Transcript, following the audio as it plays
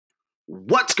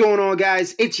What's going on,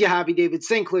 guys? It's your Javi David,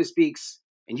 St. Clair Speaks,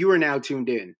 and you are now tuned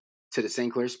in to the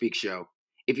St. Clair Speaks Show.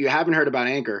 If you haven't heard about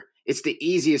Anchor, it's the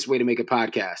easiest way to make a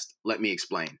podcast. Let me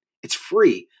explain. It's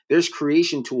free. There's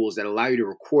creation tools that allow you to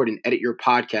record and edit your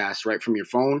podcast right from your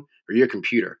phone or your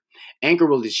computer. Anchor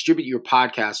will distribute your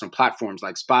podcast on platforms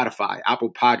like Spotify,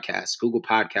 Apple Podcasts, Google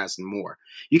Podcasts, and more.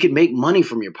 You can make money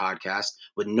from your podcast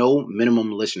with no minimum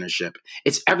listenership.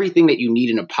 It's everything that you need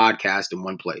in a podcast in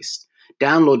one place.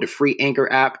 Download the free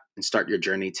Anchor app and start your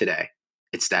journey today.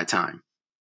 It's that time.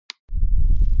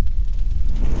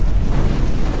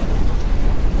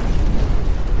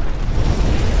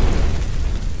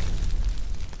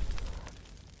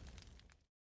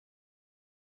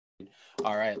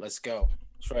 All right, let's go.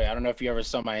 Troy, I don't know if you ever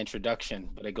saw my introduction,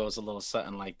 but it goes a little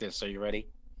something like this. Are you ready?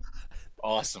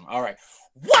 Awesome. All right.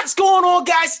 What's going on,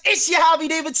 guys? It's your Javi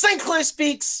David, St. Clair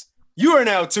Speaks. You are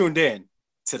now tuned in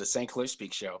to the St. Clair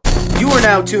Speaks Show. You are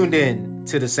now tuned in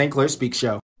to the St. Clair Speaks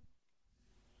Show.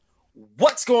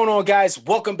 What's going on, guys?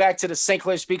 Welcome back to the St.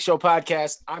 Clair Speaks Show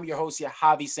podcast. I'm your host,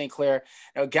 Javi St. Clair.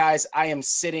 Now, guys, I am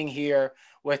sitting here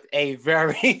with a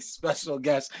very special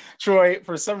guest. Troy,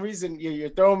 for some reason, you're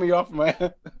throwing me off my,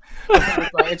 with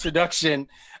my introduction.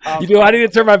 You do? I need to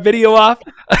turn my video off?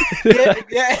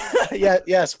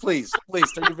 Yes, please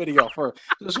turn your video off for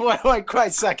just one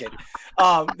quiet second.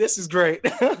 This is great.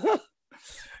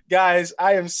 Guys,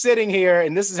 I am sitting here,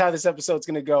 and this is how this episode's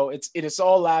going to go. It is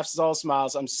all laughs, it's all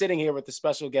smiles. I'm sitting here with the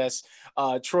special guest,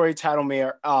 Troy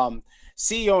Tittlemier,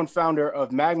 CEO and founder of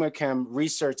MagmaChem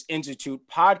Research Institute,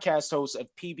 podcast host of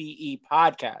PBE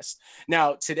Podcast.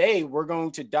 Now, today, we're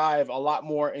going to dive a lot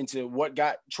more into what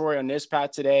got Troy on this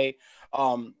path today,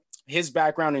 his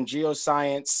background in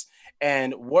geoscience,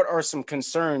 and what are some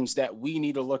concerns that we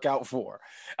need to look out for.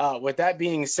 With that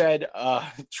being said,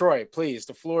 Troy, please,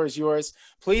 the floor is yours.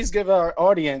 Please give our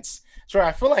audience, Troy,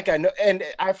 I feel like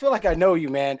I know you,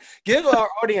 man. Give our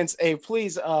audience a 3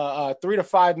 to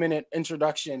 5 minute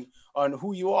introduction on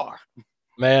who you are.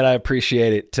 Man, I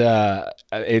appreciate it.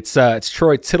 It's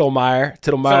Troy Tittlemier.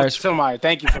 Tittlemier.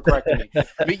 Thank you for correcting me.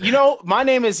 But, my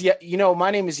name is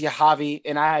Javi,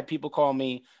 and I had people call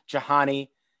me Jahani.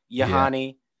 Yeah.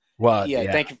 Well,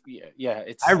 yeah, thank you. Yeah,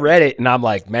 I read it and I'm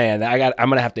like, man, I'm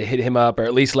gonna have to hit him up or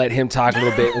at least let him talk a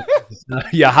little bit.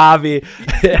 Javi,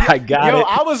 I got it.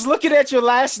 I was looking at your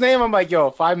last name. I'm like,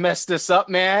 if I mess this up,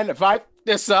 man, I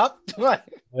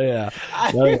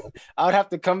would have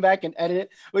to come back and edit it.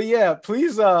 But yeah,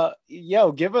 please,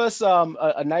 give us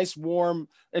a nice warm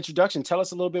introduction. Tell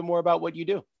us a little bit more about what you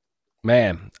do.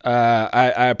 Man,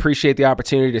 I appreciate the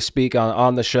opportunity to speak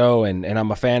on the show, and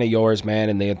I'm a fan of yours, man,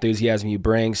 and the enthusiasm you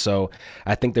bring. So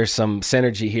I think there's some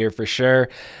synergy here for sure.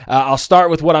 I'll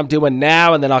start with what I'm doing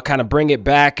now, and then I'll kind of bring it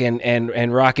back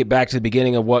and rock it back to the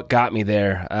beginning of what got me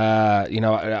there.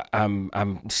 I'm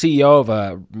CEO of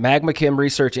a MagmaChem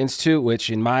Research Institute,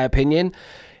 which, in my opinion,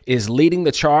 is leading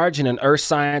the charge in an earth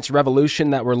science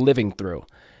revolution that we're living through.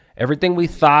 Everything we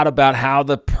thought about how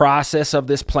the process of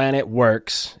this planet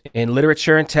works in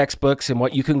literature and textbooks and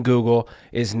what you can Google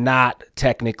is not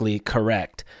technically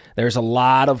correct. There's a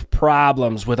lot of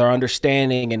problems with our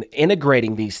understanding and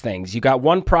integrating these things. You got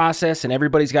one process and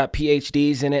everybody's got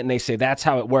PhDs in it and they say that's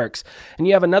how it works. And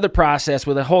you have another process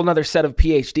with a whole other set of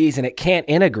PhDs and it can't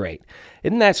integrate.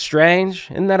 Isn't that strange?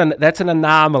 That's an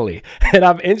anomaly. And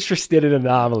I'm interested in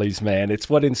anomalies, man. It's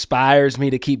what inspires me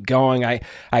to keep going.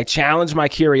 I challenge my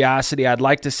curiosity. I'd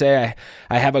like to say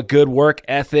I have a good work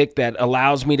ethic that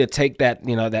allows me to take that,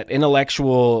 that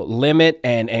intellectual limit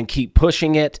and keep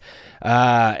pushing it.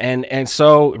 And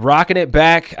so rocking it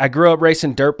back. I grew up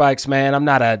racing dirt bikes, man. I'm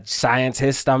not a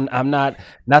scientist. I'm not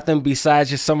nothing besides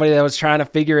just somebody that was trying to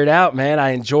figure it out, man. I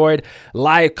enjoyed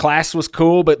life. Class was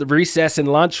cool, but the recess and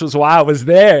lunch was why I was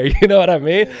there. You know what I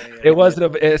mean?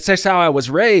 It's just how I was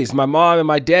raised. My mom and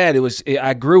my dad,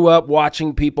 I grew up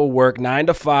watching people work 9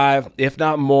 to 5, if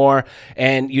not more.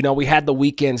 And, we had the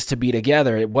weekends to be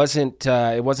together. It wasn't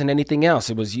anything else.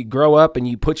 It was you grow up and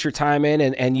you put your time in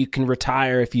and you can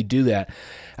retire if you do that.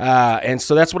 And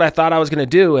so that's what I thought I was going to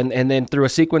do. And then through a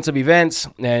sequence of events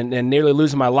and nearly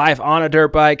losing my life on a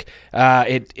dirt bike,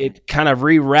 it kind of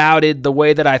rerouted the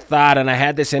way that I thought. And I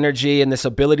had this energy and this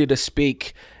ability to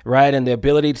speak, right? And the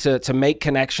ability to make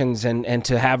connections and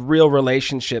to have real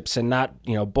relationships and not,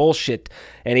 bullshit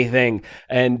anything.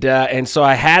 And so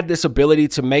I had this ability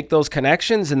to make those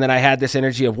connections. And then I had this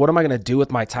energy of what am I going to do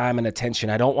with my time and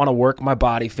attention? I don't want to work my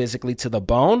body physically to the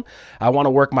bone. I want to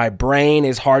work my brain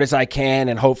as hard as I can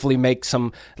and hopefully make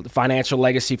some financial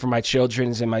legacy for my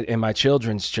children's and my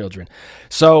children's children.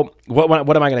 So what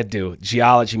am I going to do?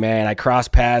 Geology, man. I cross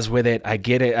paths with it. I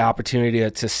get an opportunity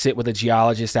to sit with a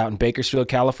geologist out in Bakersfield,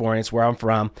 California. It's where I'm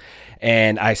from.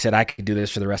 And I said, I could do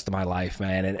this for the rest of my life,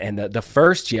 man. And the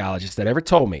first geologist that ever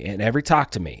told me and ever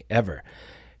talked to me, ever,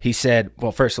 he said,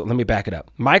 well, first, let me back it up.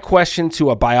 My question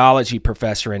to a biology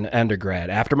professor in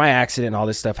undergrad, after my accident and all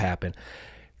this stuff happened,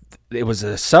 it was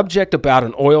a subject about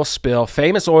an oil spill,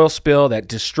 famous oil spill that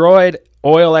destroyed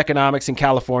oil economics in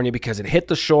California because it hit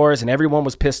the shores and everyone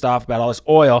was pissed off about all this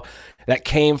oil that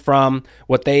came from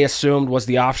what they assumed was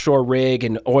the offshore rig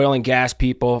and oil and gas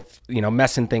people,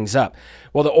 messing things up.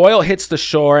 Well, the oil hits the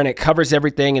shore and it covers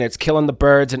everything and it's killing the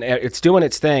birds and it's doing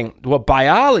its thing. Well,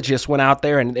 biologists went out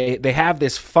there and they have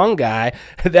this fungi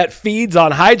that feeds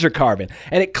on hydrocarbon,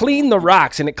 and it cleaned the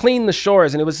rocks and it cleaned the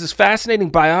shores, and it was this fascinating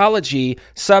biology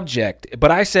subject. But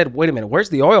I said, wait a minute,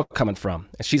 where's the oil coming from?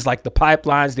 And she's like, the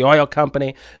pipelines, the oil company.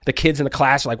 The kids in the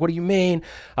class are like, what do you mean?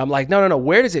 I'm like, no,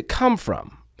 where does it come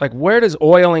from? Like, where does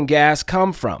oil and gas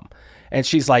come from? And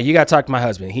she's like, you got to talk to my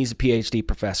husband. He's a PhD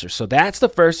professor. So that's the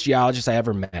first geologist I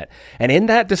ever met. And in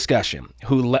that discussion,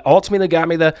 who ultimately got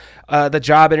me the not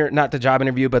the job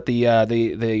interview, but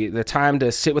the time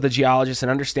to sit with a geologist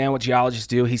and understand what geologists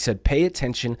do, he said, pay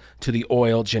attention to the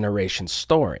oil generation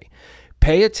story.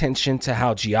 Pay attention to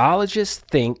how geologists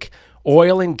think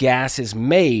oil and gas is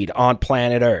made on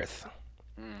planet Earth.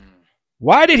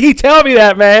 Why did he tell me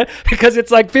that, man? Because it's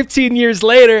like 15 years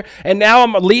later, and now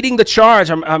I'm leading the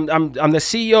charge. I'm the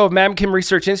CEO of MagmaChem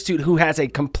Research Institute, who has a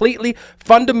completely,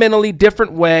 fundamentally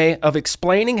different way of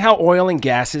explaining how oil and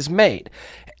gas is made.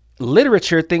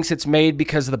 Literature thinks it's made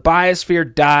because the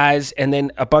biosphere dies, and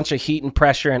then a bunch of heat and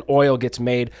pressure and oil gets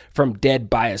made from dead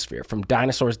biosphere, from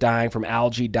dinosaurs dying, from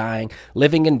algae dying,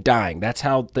 living and dying. That's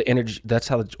how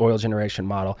the oil generation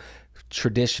model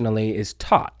traditionally is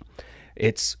taught.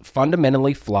 It's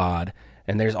fundamentally flawed,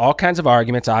 and there's all kinds of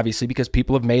arguments, obviously, because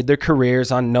people have made their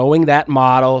careers on knowing that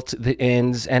model, to the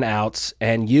ins and outs,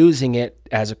 and using it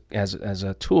as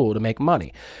a tool to make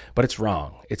money. But it's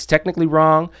wrong. It's technically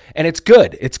wrong, and it's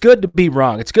good. It's good to be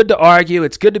wrong. It's good to argue.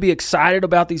 It's good to be excited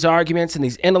about these arguments and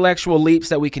these intellectual leaps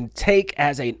that we can take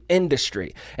as an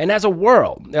industry and as a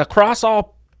world across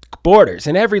all borders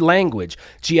in every language.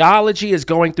 Geology is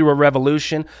going through a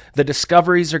revolution. The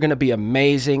discoveries are going to be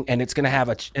amazing, and it's going to have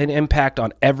an impact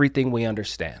on everything we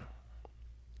understand.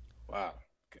 Wow.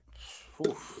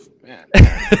 Oof, man,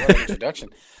 what an introduction.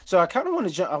 So I kind of want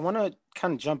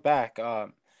to jump back.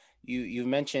 You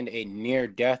mentioned a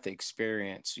near-death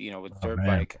experience, with dirt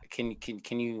bike.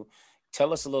 Can you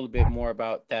tell us a little bit more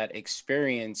about that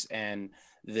experience and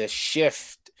the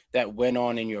shift that went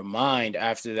on in your mind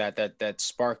after that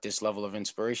sparked this level of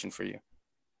inspiration for you?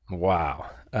 Wow.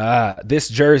 This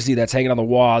jersey that's hanging on the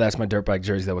wall, that's my dirt bike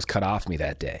jersey that was cut off me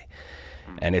that day.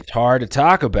 And it's hard to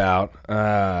talk about.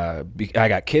 I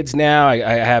got kids now. I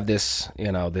have this,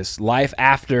 this life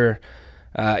after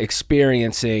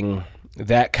experiencing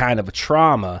that kind of a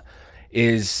trauma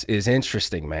is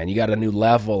interesting, man. You got a new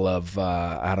level of,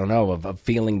 of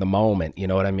feeling the moment, you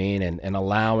know what I mean? And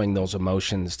allowing those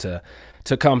emotions to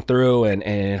come through and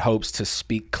in hopes to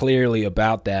speak clearly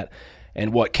about that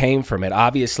and what came from it.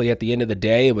 Obviously, at the end of the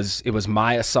day, it was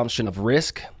my assumption of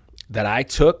risk that I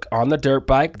took on the dirt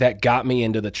bike that got me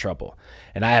into the trouble.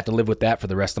 And I have to live with that for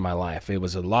the rest of my life. It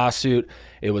was a lawsuit.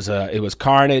 It was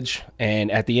carnage.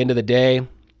 And at the end of the day,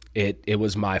 it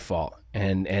was my fault.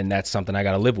 And that's something I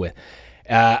got to live with.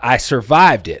 I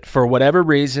survived it for whatever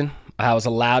reason. I was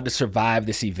allowed to survive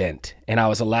this event, and I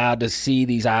was allowed to see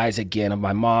these eyes again of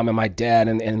my mom and my dad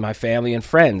and my family and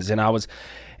friends. And I was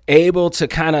able to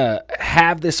kind of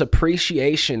have this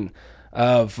appreciation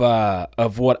of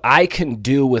what I can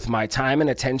do with my time and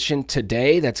attention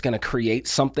today that's going to create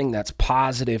something that's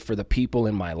positive for the people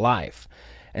in my life.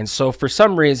 And so for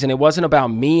some reason, it wasn't about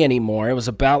me anymore. It was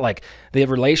about like the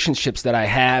relationships that I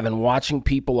have and watching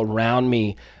people around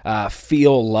me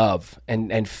feel love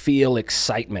and feel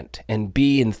excitement and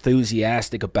be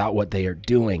enthusiastic about what they are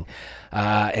doing.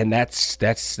 And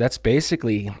that's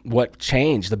basically what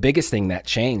changed. The biggest thing that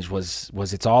changed was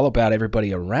it's all about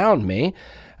everybody around me.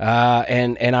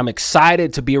 And I'm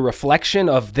excited to be a reflection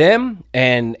of them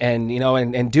and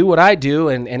do what I do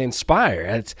and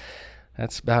inspire.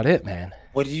 That's about it, man.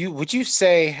 Would you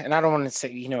say, and I don't want to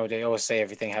say, they always say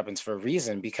everything happens for a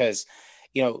reason, because,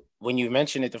 when you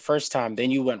mentioned it the first time,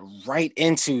 then you went right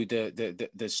into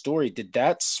the story. Did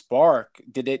that spark,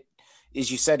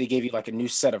 as you said, it gave you like a new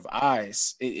set of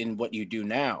eyes in what you do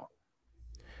now?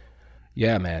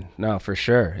 Yeah, man. No, for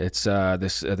sure. It's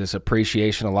this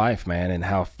appreciation of life, man, and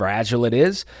how fragile it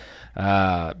is.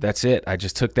 That's it. I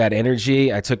just took that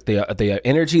energy. I took the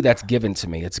energy that's given to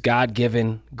me. It's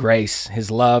God-given grace,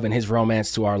 his love and his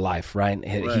romance to our life, right?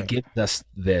 He gives us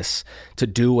this to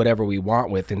do whatever we want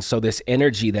with. And so this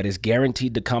energy that is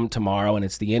guaranteed to come tomorrow, and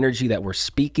it's the energy that we're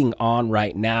speaking on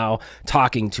right now,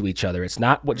 talking to each other. It's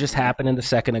not what just happened in the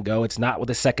second ago. It's not with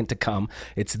a second to come.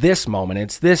 It's this moment.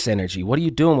 It's this energy. What are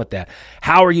you doing with that?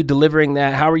 How are you delivering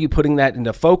that? How are you putting that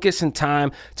into focus and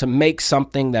time to make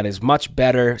something that is much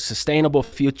better, sustainable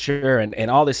future,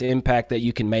 and all this impact that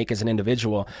you can make as an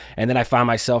individual? And then I find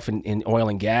myself in oil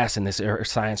and gas and this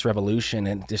science revolution,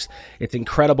 and just it's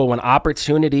incredible when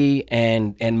opportunity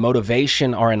and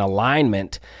motivation are in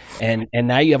alignment, and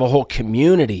now you have a whole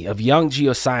community of young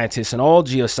geoscientists and old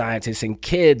geoscientists and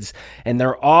kids, and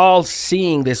they're all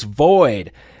seeing this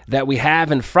void that we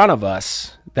have in front of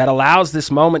us that allows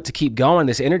this moment to keep going,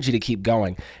 this energy to keep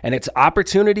going. And it's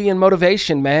opportunity and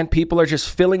motivation, man. People are just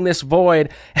filling this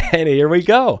void, and here we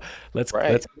go. Let's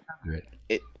get after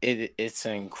it. It's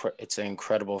an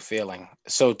incredible feeling.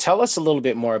 So tell us a little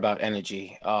bit more about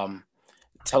energy.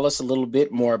 Tell us a little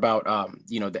bit more about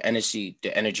the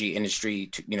energy industry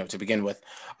to begin with.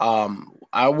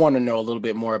 I want to know a little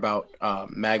bit more about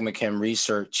MagmaChem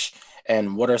research,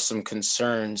 and what are some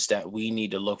concerns that we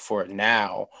need to look for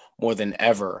now more than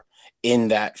ever in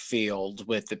that field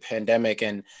with the pandemic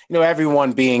and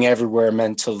everyone being everywhere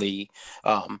mentally.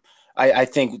 I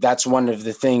think that's one of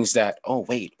the things that,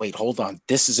 wait, hold on.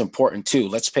 This is important too.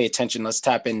 Let's pay attention. Let's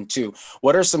tap into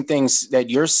what are some things that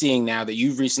you're seeing now that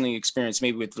you've recently experienced,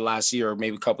 maybe with the last year or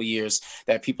maybe a couple of years,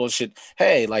 that people should,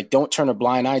 don't turn a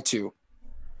blind eye to.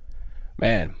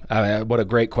 Man, what a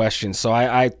great question. So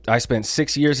I spent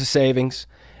 6 years of savings,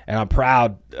 and I'm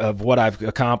proud of what I've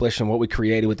accomplished and what we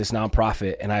created with this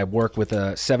nonprofit. And I work with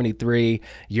a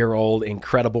 73-year-old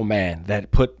incredible man that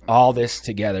put all this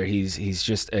together. He's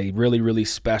just a really, really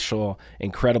special,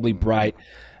 incredibly bright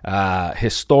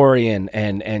historian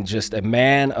and just a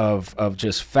man of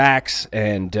just facts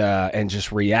and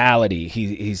just reality.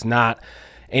 He's not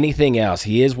anything else.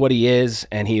 He is what he is,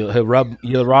 and he'll rub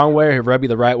you the wrong way, he'll rub you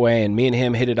the right way. And me and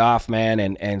him hit it off, man.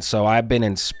 And so I've been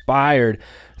inspired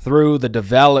through the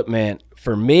development,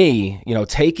 for me,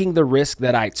 taking the risk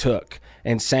that I took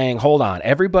and saying, hold on,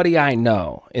 everybody I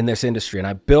know in this industry, and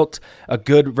I built a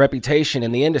good reputation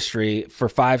in the industry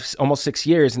for almost 6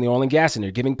 years in the oil and gas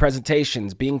industry, giving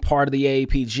presentations, being part of the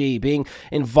AAPG, being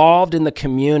involved in the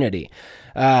community.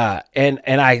 And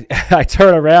I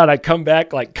turn around, I come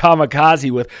back like kamikaze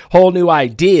with whole new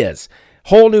ideas,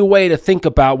 whole new way to think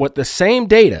about what the same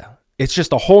data, it's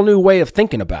just a whole new way of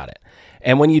thinking about it.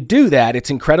 And when you do that,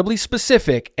 it's incredibly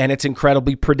specific and it's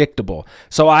incredibly predictable.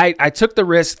 So I took the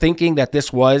risk thinking that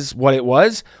this was what it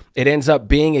was. It ends up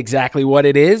being exactly what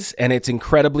it is, and it's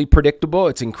incredibly predictable.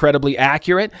 It's incredibly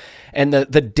accurate, and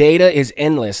the data is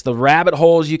endless. The rabbit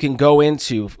holes you can go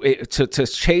into to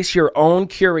chase your own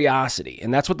curiosity,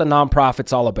 and that's what the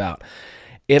nonprofit's all about.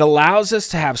 It allows us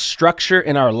to have structure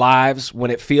in our lives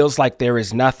when it feels like there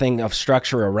is nothing of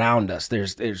structure around us.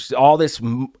 There's all this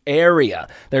area.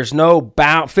 There's no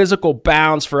physical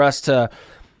bounds for us to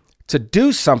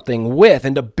do something with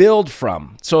and to build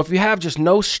from. So if you have just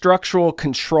no structural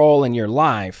control in your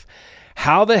life,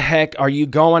 how the heck are you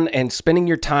going and spending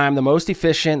your time the most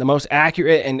efficient, the most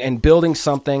accurate, and building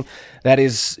something that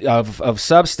is of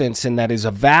substance and that is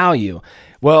of value?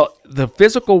 Well, the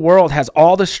physical world has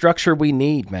all the structure we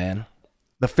need, man.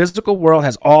 The physical world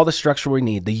has all the structure we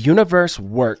need. The universe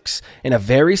works in a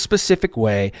very specific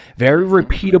way, very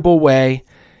repeatable way.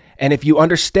 And if you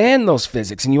understand those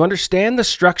physics and you understand the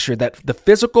structure that the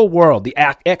physical world, the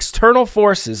external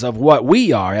forces of what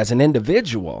we are as an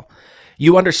individual,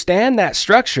 you understand that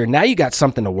structure. Now you got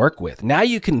something to work with. Now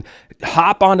you can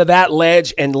hop onto that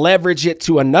ledge and leverage it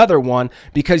to another one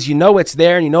because you know it's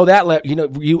there, and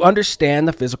you understand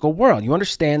the physical world. You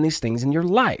understand these things in your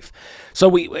life.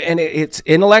 So it's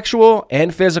intellectual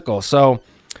and physical. So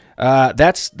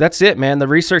that's it, man. The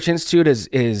Research Institute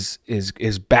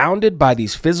is bounded by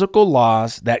these physical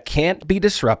laws that can't be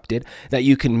disrupted, that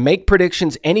you can make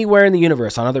predictions anywhere in the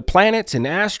universe, on other planets, in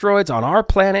asteroids, on our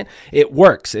planet. It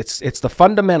works. It's the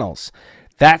fundamentals.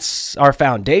 That's our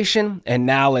foundation. And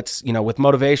now let's, with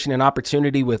motivation and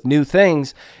opportunity with new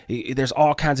things, there's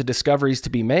all kinds of discoveries to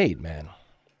be made, man.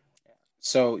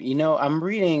 So, I'm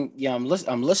reading,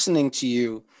 I'm listening to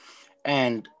you,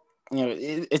 and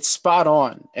it's spot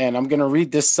on. And I'm going to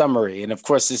read this summary. And of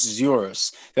course, this is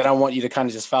yours, that I want you to kind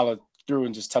of just follow through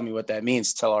and just tell me what that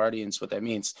means. Tell our audience what that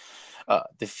means.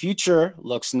 The future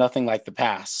looks nothing like the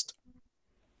past.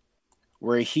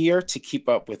 We're here to keep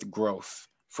up with growth,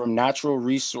 from natural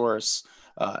resource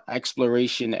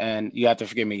exploration, and you have to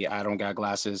forgive me, I don't got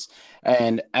glasses,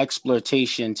 and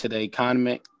exploitation to the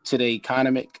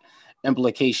economic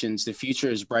implications. The future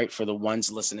is bright for the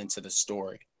ones listening to the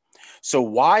story. So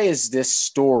why is this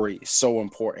story so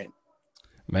important?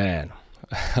 Man,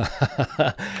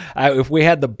 if we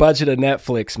had the budget of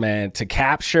Netflix, man, to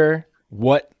capture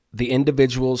what the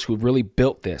individuals who really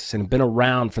built this and been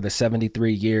around for the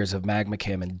 73 years of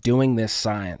MagmaChem and doing this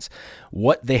science,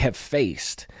 what they have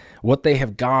faced, what they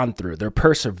have gone through, their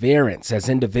perseverance as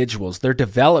individuals, their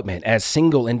development as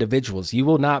single individuals, you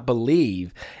will not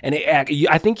believe. And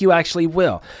I think you actually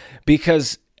will,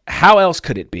 because how else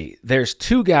could it be? There's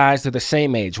two guys, they're the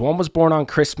same age. One was born on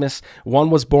Christmas.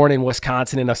 One was born in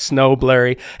Wisconsin in a snow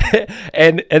blurry.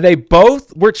 and they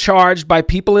both were charged by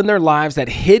people in their lives that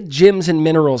hid gems and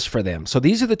minerals for them. So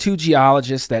these are the two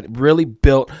geologists that really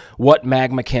built what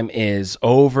MagmaChem is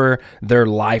over their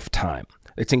lifetime.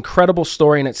 It's an incredible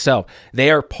story in itself.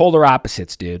 They are polar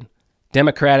opposites, dude.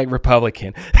 Democratic,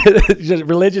 Republican, just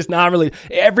religious, non-religious,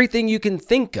 everything you can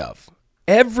think of.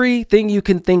 Everything you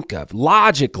can think of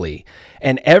logically,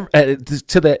 and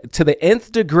to the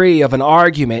nth degree of an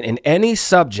argument in any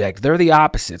subject, they're the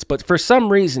opposites. But for some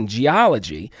reason,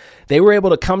 geology, they were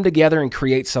able to come together and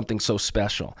create something so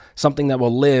special, something that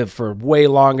will live for way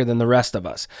longer than the rest of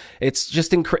us. It's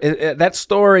just that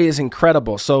story is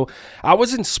incredible. So I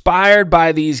was inspired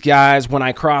by these guys when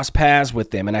I crossed paths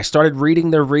with them, and I started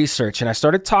reading their research, and I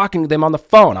started talking to them on the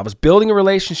phone. I was building a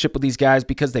relationship with these guys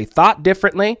because they thought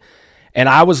differently. And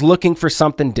I was looking for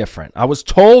something different. I was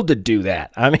told to do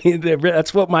that. I mean,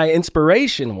 that's what my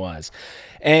inspiration was.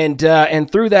 And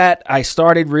through that, I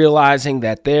started realizing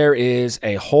that there is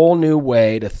a whole new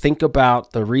way to think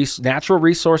about the natural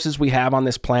resources we have on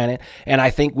this planet. And I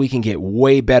think we can get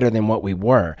way better than what we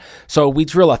were. So we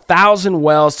drill 1,000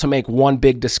 wells to make one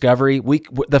big discovery.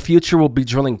 The future will be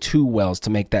drilling 2 wells to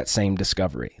make that same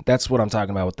discovery. That's what I'm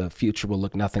talking about. With the future will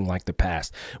look nothing like the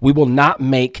past. We will not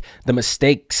make the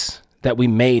mistakes that we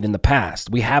made in the past.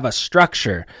 We have a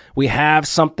structure. We have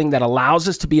something that allows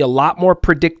us to be a lot more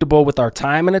predictable with our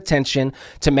time and attention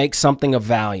to make something of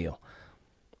value.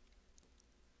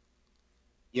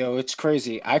 Yo, it's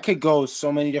crazy. I could go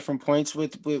so many different points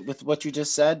with what you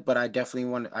just said, but I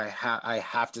definitely I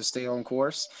have to stay on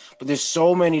course. But there's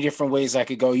so many different ways I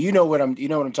could go. You know what I'm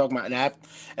talking about.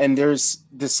 And there's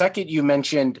the second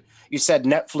you said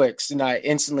Netflix, and I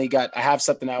instantly I have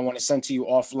something I want to send to you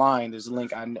offline. There's a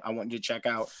link I want you to check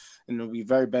out, and it'll be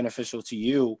very beneficial to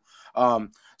you.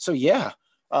 So yeah,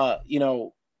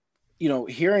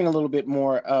 hearing a little bit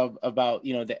more about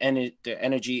the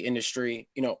energy industry.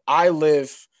 I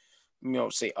live,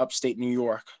 say upstate New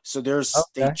York. So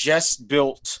they just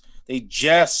built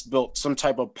some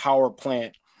type of power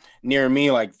plant near me,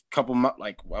 like I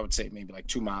would say maybe like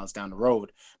 2 miles down the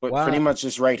road, but pretty much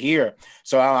just right here.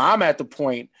 So I'm at the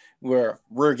point where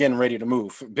we're getting ready to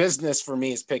move. Business for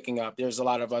me is picking up. There's a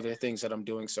lot of other things that I'm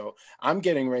doing. So I'm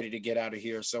getting ready to get out of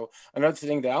here. So another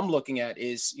thing that I'm looking at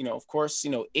is, of course,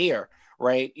 air,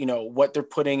 right? What they're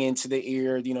putting into the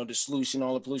air, the solution,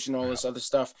 all the pollution, all this other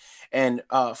stuff, and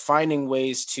finding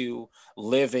ways to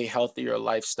live a healthier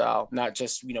lifestyle, not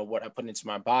just, what I put into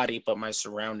my body, but my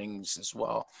surroundings as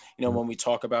well. When we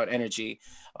talk about energy,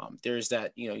 there's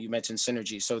that, you mentioned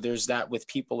synergy. So there's that with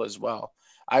people as well.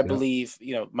 I believe,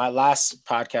 my last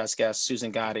podcast guest,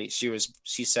 Susan Gotti,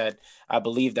 she said, I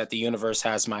believe that the universe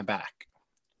has my back.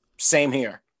 Same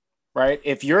here. Right.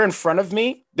 If you're in front of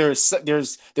me, there's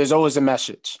always a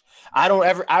message. I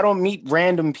don't meet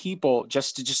random people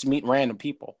just to meet random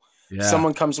people. Yeah.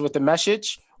 Someone comes with a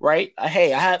message, right?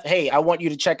 Hey, I want you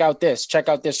to check out this.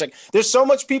 There's so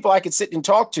much people I could sit and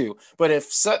talk to, but if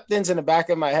something's in the back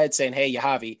of my head saying, hey,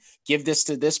 Yahavi, give this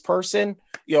to this person,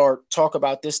 or talk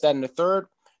about this, that, and the third,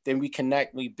 then we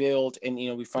connect, we build, and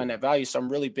we find that value. So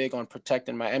I'm really big on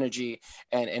protecting my energy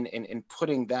and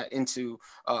putting that into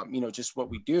just what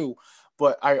we do.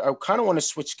 But I kind of want to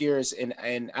switch gears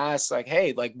and ask, like,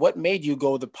 hey, like, what made you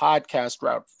go the podcast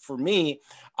route? For me,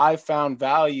 I found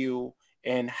value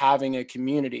in having a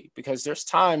community, because there's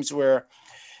times where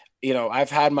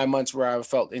I've had my months where I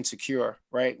felt insecure,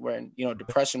 right? When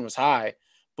depression was high.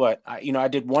 But I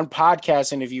did one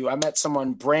podcast interview. I met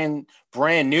someone brand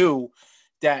new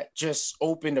that just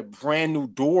opened a brand new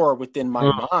door within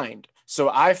my mind. So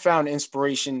I found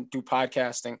inspiration through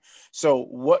podcasting. So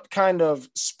what kind of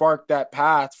sparked that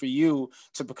path for you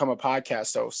to become a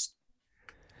podcast host?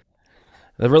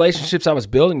 The relationships I was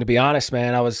building, to be honest,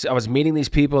 man, I was meeting these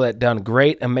people that done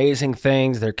great, amazing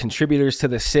things. They're contributors to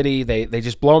the city. They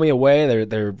just blow me away.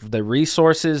 They're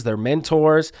resources, they're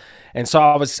mentors. And so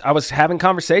I was having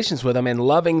conversations with him and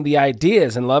loving the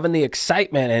ideas and loving the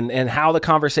excitement and how the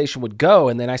conversation would go.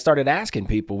 And then I started asking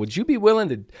people, would you be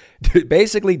willing to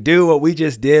basically do what we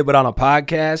just did, but on a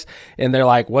podcast? And they're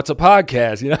like, what's a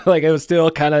podcast? Like it was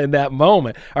still kind of in that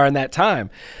moment or in that time.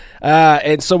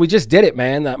 And so we just did it,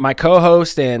 man. My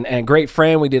co-host and great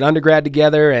friend, we did undergrad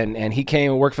together, and he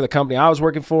came and worked for the company I was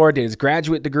working for, did his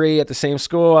graduate degree at the same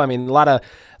school. I mean, a lot of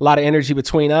energy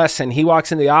between us. And he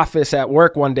walks in the office at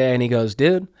work one day and he goes,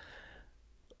 dude,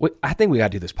 I think we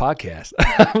got to do this podcast.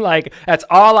 I'm like, that's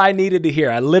all I needed to hear.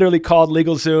 I literally called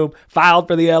LegalZoom, filed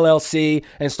for the LLC,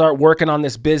 and start working on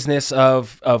this business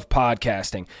of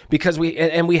podcasting because we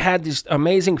had these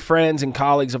amazing friends and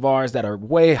colleagues of ours that are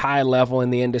way high level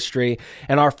in the industry.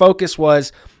 And our focus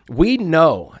was, we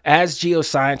know as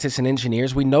geoscientists and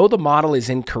engineers, we know the model is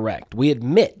incorrect. We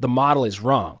admit the model is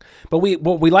wrong. But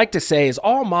what we like to say is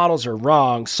all models are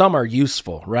wrong. Some are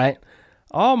useful, right?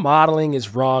 All modeling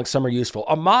is wrong. Some are useful.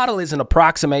 A model is an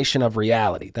approximation of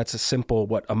reality. That's a simple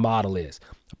what a model is.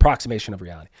 Approximation of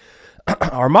reality.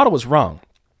 Our model was wrong.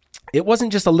 It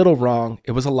wasn't just a little wrong.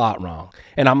 It was a lot wrong.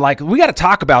 And I'm like, we got to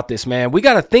talk about this, man. We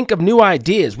got to think of new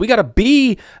ideas. We got to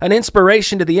be an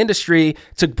inspiration to the industry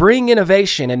to bring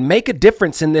innovation and make a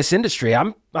difference in this industry.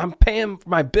 I'm paying for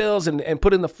my bills and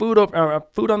putting the food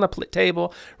on the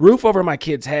table, roof over my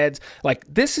kids' heads. Like,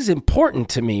 this is important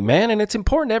to me, man, and it's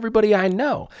important to everybody I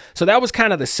know. So that was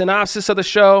kind of the synopsis of the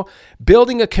show,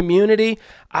 building a community.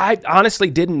 I honestly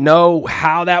didn't know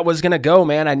how that was going to go,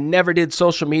 man. I never did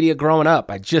social media growing up.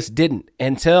 I just didn't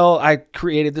until I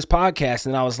created this podcast.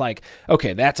 And I was like,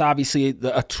 okay, that's obviously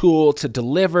a tool to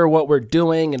deliver what we're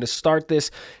doing and to start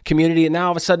this community. And now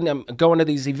all of a sudden I'm going to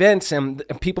these events and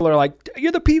people are like,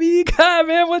 you're the PBE guy,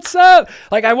 man, what's up?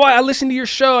 Like, I listened to your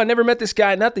show. I never met this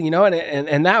guy, nothing,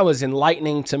 and that was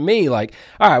enlightening to me. Like,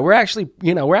 all right, we're actually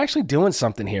doing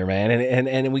something here, man.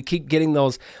 And we keep getting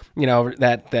those,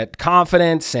 that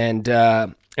confidence and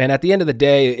at the end of the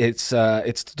day, it's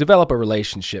to develop a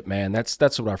relationship, man. That's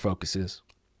what our focus is.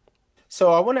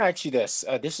 So I want to ask you this.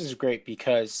 This is great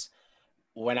because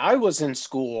when I was in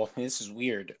school, this is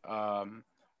weird.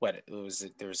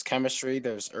 There was chemistry,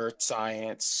 there's earth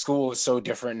science. School is so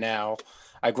different now.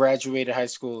 I graduated high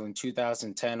school in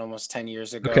 2010, almost 10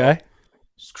 years ago. Okay.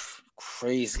 It's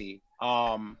crazy.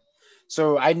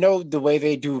 So I know the way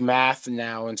they do math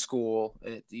now in school,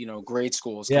 grade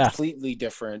school is completely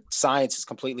different. Science is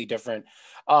completely different.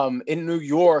 In New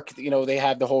York, they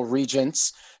have the whole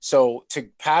regents. So to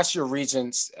pass your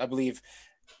regents, I believe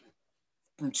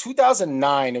from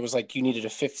 2009, it was like you needed a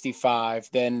 55,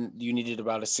 then you needed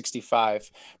about a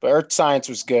 65. But earth science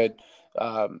was good.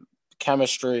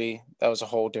 Chemistry, that was a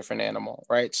whole different animal,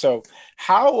 right? So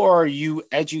how are you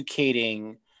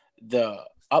educating the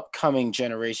upcoming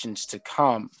generations to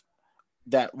come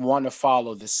that want to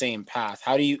follow the same path?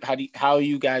 How are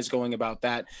you guys going about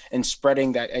that and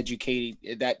spreading that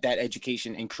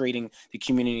education and creating the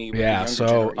community? Yeah.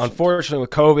 So unfortunately with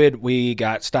COVID, we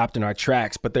got stopped in our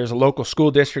tracks, but there's a local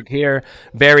school district here,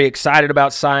 very excited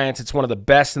about science. It's one of the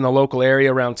best in the local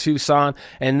area around Tucson.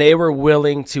 And they were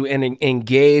willing to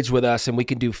engage with us, and we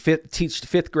can teach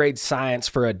fifth grade science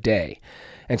for a day.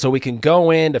 And so we can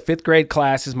go into fifth grade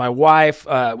classes. My wife,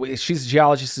 she's a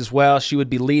geologist as well. She would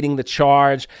be leading the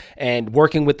charge and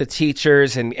working with the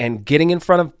teachers and getting in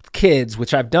front of kids,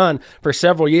 which I've done for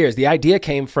several years. The idea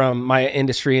came from my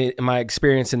industry, my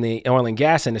experience in the oil and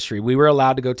gas industry. We were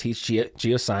allowed to go teach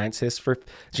geoscience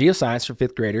for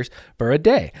fifth graders for a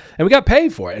day, and we got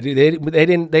paid for it.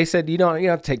 They said, you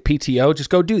don't take PTO, just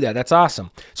go do that. That's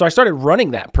awesome. So I started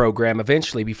running that program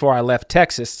eventually before I left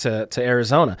Texas to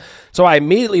Arizona. So I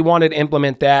immediately wanted to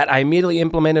implement that. I immediately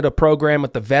implemented a program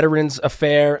with the Veterans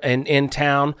Affair in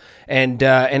town, and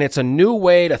it's a new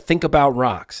way to think about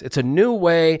rocks. It's a new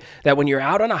way that when you're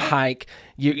out on a hike,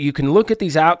 you can look at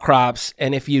these outcrops,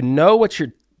 and if you know what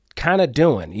you're kind of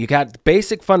doing, you got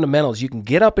basic fundamentals, you can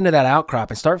get up into that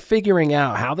outcrop and start figuring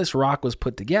out how this rock was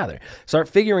put together. Start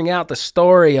figuring out the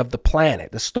story of the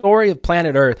planet. The story of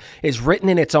planet Earth is written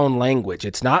in its own language.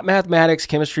 It's not mathematics,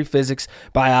 chemistry, physics,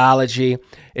 biology.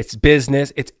 It's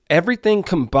business. It's everything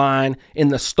combined in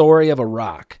the story of a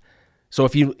rock. So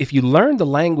if you learn the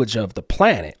language of the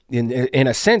planet, in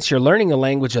a sense, you're learning the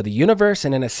language of the universe,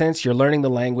 and in a sense, you're learning the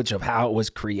language of how it was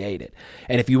created.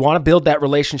 And if you want to build that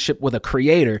relationship with a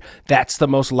creator, that's the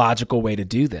most logical way to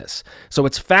do this. So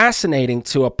it's fascinating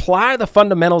to apply the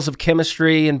fundamentals of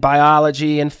chemistry and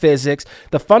biology and physics,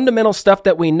 the fundamental stuff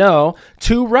that we know,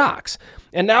 to rocks.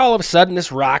 And now all of a sudden,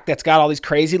 this rock that's got all these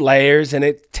crazy layers and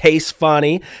it tastes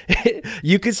funny,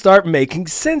 you can start making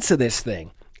sense of this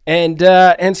thing.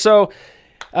 And so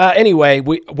Anyway,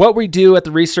 what we do at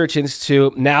the Research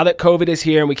Institute, now that COVID is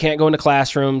here and we can't go into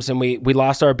classrooms and we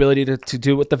lost our ability to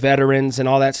do with the veterans and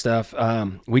all that stuff,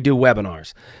 we do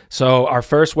webinars. So our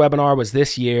first webinar was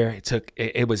this year.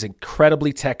 It was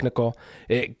incredibly technical.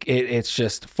 It's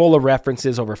just full of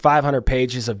references, over 500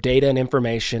 pages of data and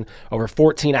information, over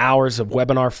 14 hours of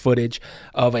webinar footage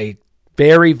of a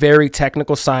very, very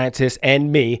technical scientist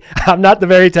and me. I'm not the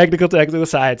very technical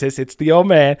scientist. It's the old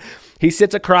man. He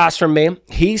sits across from me.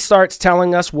 He starts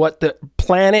telling us what the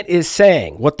planet is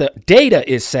saying, what the data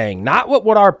is saying, not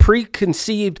what our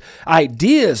preconceived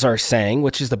ideas are saying,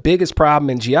 which is the biggest problem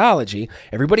in geology.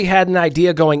 Everybody had an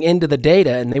idea going into the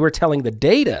data, and they were telling the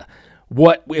data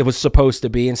what it was supposed to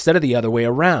be instead of the other way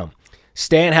around.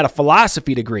 Stan had a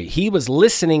philosophy degree. He was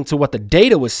listening to what the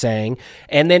data was saying,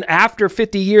 and then after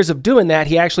 50 years of doing that,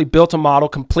 he actually built a model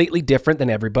completely different than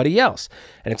everybody else,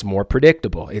 and it's more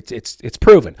predictable. It's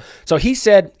proven. So he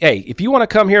said, hey, if you want to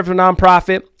come here for a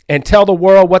nonprofit and tell the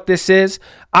world what this is,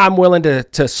 I'm willing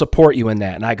to support you in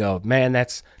that. And I go, man,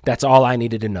 that's all I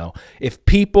needed to know. If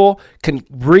people can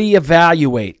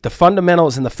reevaluate the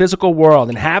fundamentals in the physical world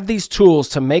and have these tools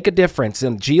to make a difference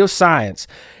in geoscience,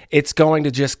 it's going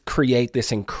to just create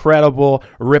this incredible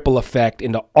ripple effect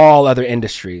into all other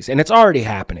industries. And it's already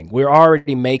happening. We're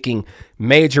already making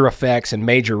major effects and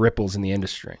major ripples in the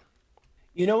industry.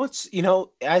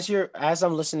 As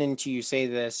I'm listening to you say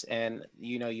this, and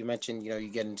you mentioned, you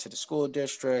get into the school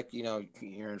district, you're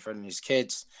in front of these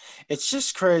kids. It's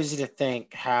just crazy to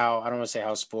think how, I don't want to say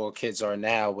how spoiled kids are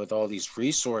now with all these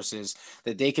resources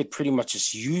that they could pretty much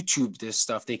just YouTube this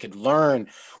stuff. They could learn.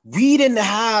 We didn't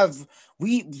have,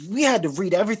 we had to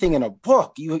read everything in a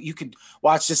book. You could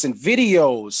watch this in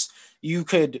videos. You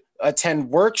could attend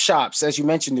workshops. As you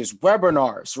mentioned, there's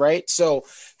webinars, right? So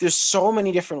there's so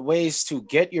many different ways to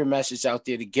get your message out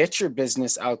there, to get your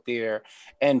business out there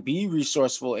and be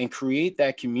resourceful and create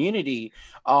that community.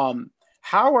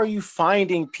 How are you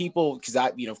finding people? Because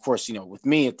of course, with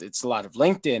me, it's a lot of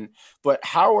LinkedIn, but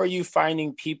how are you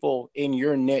finding people in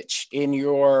your niche, in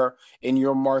your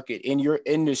market, in your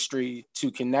industry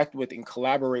to connect with and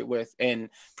collaborate with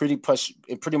and pretty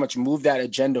much move that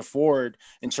agenda forward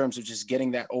in terms of just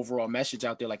getting that overall message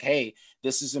out there? Like, hey,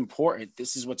 this is important.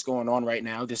 This is what's going on right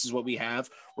now. This is what we have.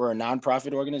 We're a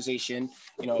nonprofit organization.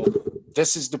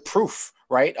 This is the proof,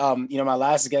 right? My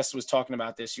last guest was talking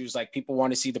about this. She was like, people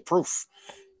want to see the proof.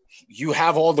 You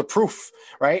have all the proof,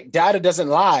 right? Data doesn't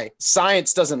lie.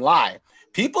 Science doesn't lie.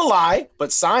 People lie,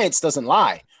 but science doesn't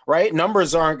lie, right?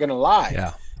 Numbers aren't going to lie.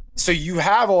 Yeah. So you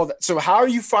have all that. So how are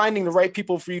you finding the right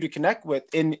people for you to connect with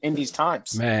in these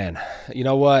times? Man, you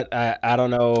know what? I don't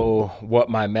know what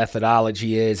my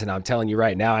methodology is, and I'm telling you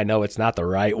right now, I know it's not the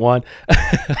right one.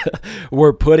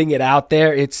 We're putting it out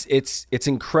there. It's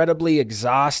incredibly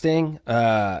exhausting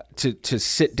to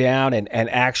sit down and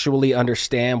actually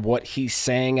understand what he's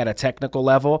saying at a technical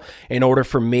level in order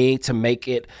for me to make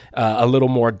it a little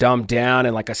more dumbed down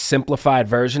and like a simplified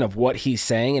version of what he's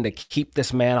saying, and to keep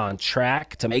this man on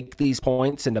track to make these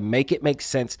points and to make it make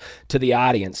sense to the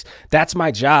audience. That's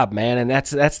my job, man, and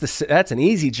that's an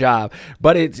easy job,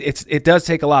 but it does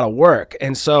take a lot of work.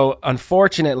 And so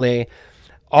unfortunately,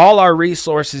 all our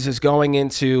resources is going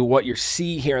into what you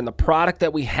see here in the product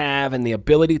that we have and the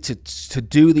ability to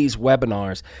do these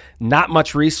webinars. Not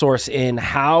much resource in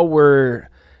how we're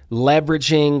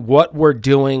leveraging what we're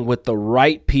doing with the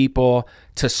right people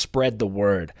to spread the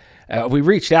word. We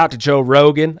reached out to Joe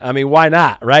Rogan. I mean, why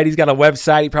not, right? He's got a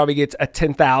website. He probably gets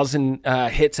 10,000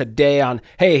 hits a day on,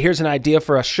 hey, here's an idea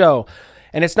for a show.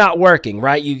 And it's not working,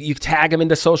 right? You tag him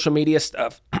into social media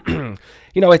stuff.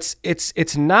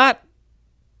 It's not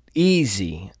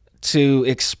easy to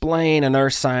explain an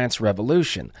earth science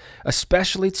revolution,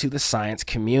 especially to the science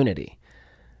community.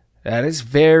 That is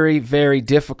very, very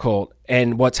difficult.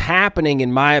 And what's happening,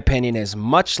 in my opinion, is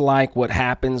much like what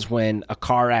happens when a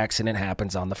car accident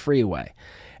happens on the freeway.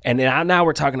 And now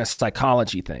we're talking a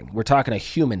psychology thing. We're talking a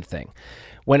human thing.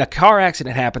 When a car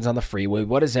accident happens on the freeway,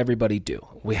 what does everybody do?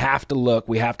 We have to look.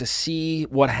 We have to see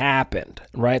what happened,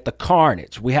 right? The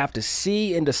carnage. We have to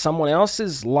see into someone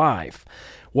else's life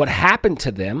what happened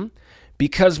to them,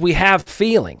 because we have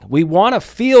feeling. We want to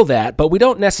feel that, but we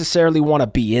don't necessarily want to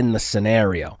be in the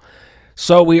scenario.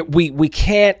 So we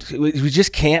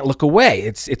just can't look away.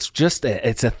 It's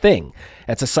a thing.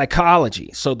 It's a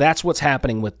psychology. So that's what's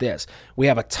happening with this. We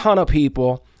have a ton of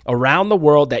people around the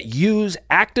world that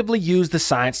actively use the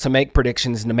science to make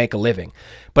predictions and to make a living,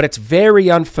 but it's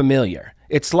very unfamiliar.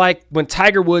 It's like when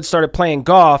Tiger Woods started playing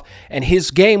golf and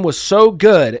his game was so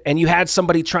good, and you had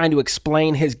somebody trying to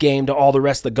explain his game to all the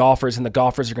rest of the golfers, and the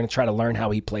golfers are going to try to learn how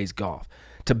he plays golf.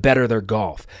 to better their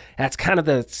golf. That's kind of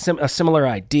a similar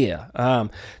idea.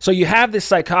 So you have this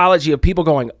psychology of people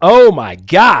going, oh my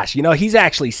gosh, he's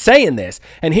actually saying this.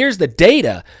 And here's the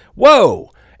data.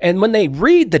 Whoa. And when they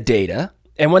read the data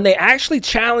and when they actually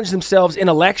challenge themselves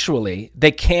intellectually,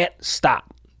 they can't stop.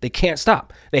 They can't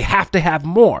stop. They have to have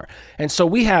more. And so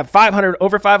we have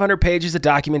over 500 pages of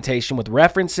documentation with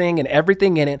referencing and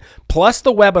everything in it, plus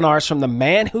the webinars from the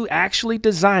man who actually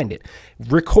designed it,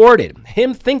 recorded,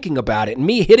 him thinking about it, and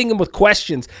me hitting him with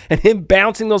questions and him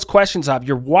bouncing those questions off.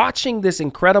 You're watching this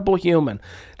incredible human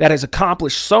that has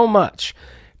accomplished so much.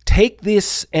 Take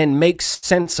this and make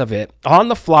sense of it on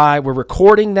the fly. We're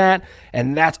recording that,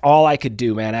 and that's all I could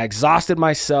do, man. I exhausted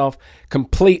myself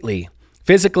completely.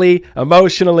 Physically,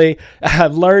 emotionally,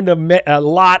 I've learned a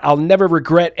lot. I'll never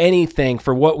regret anything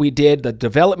for what we did. The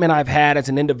development I've had as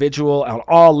an individual on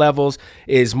all levels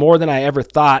is more than I ever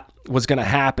thought was going to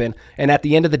happen. And at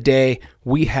the end of the day,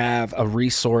 we have a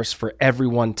resource for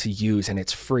everyone to use, and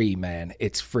it's free, man.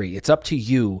 It's free. It's up to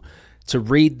you to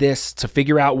read this, to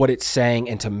figure out what it's saying,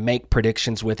 and to make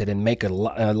predictions with it and make a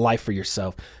life for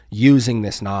yourself using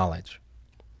this knowledge.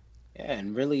 Yeah,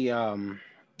 and really,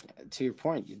 to your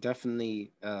point, you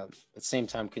definitely at the same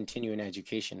time continuing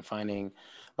education, finding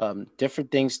different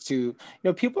things to,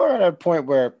 people are at a point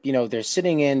where, they're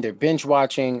sitting in, they're binge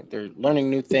watching, they're learning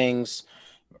new things.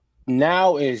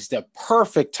 Now is the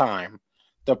perfect time.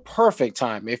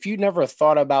 If you never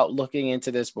thought about looking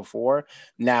into this before,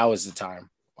 now is the time.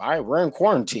 All right, we're in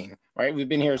quarantine, right? We've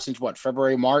been here since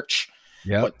February, March,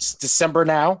 it's December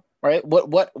now, right?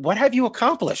 What have you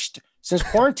accomplished since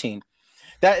quarantine?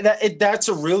 That's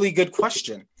a really good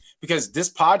question, because this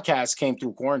podcast came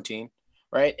through quarantine,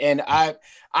 right? And I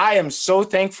am so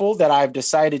thankful that I've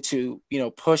decided to,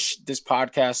 push this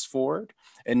podcast forward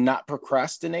and not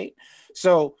procrastinate.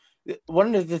 So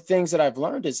one of the things that I've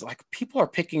learned is people are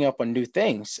picking up on new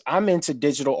things. I'm into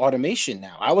digital automation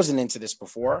now. I wasn't into this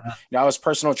before. I was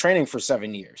personal training for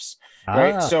 7 years,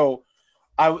 right? So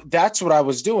that's what I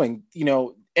was doing,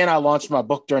 and I launched my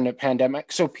book during the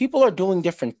pandemic. So people are doing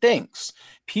different things.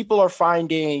 People are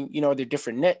finding, their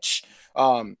different niche,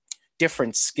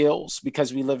 different skills,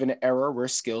 because we live in an era where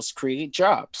skills create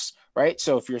jobs, right?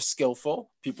 So if you're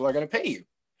skillful, people are going to pay you,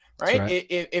 right? Right.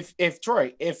 If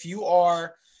Troy, if you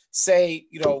are, say,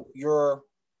 you're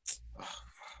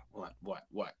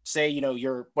say,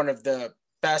 you're one of the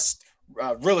best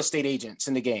real estate agents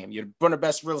in the game. You're one of the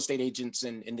best real estate agents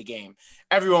in the game.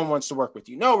 Everyone wants to work with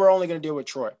you. No, we're only going to deal with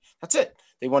Troy. That's it.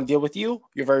 They want to deal with you.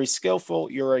 You're very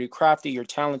skillful. You're already crafty. You're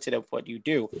talented at what you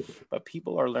do. But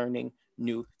people are learning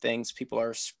new things. People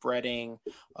are spreading,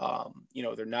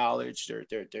 their knowledge.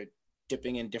 They're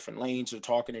dipping in different lanes. They're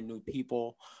talking to new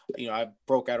people. I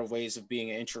broke out of ways of being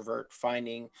an introvert,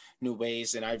 finding new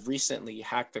ways. And I've recently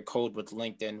hacked the code with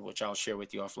LinkedIn, which I'll share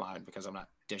with you offline, because I'm not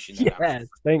dishing that out. Yes,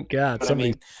 thank God. But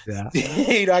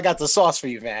I got the sauce for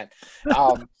you, man.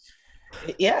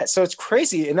 Yeah, so it's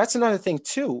crazy. And that's another thing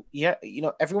too. Yeah,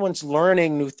 everyone's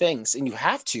learning new things, and you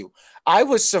have to. I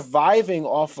was surviving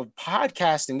off of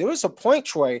podcasting. There was a point,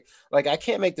 Troy, I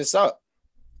can't make this up,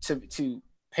 to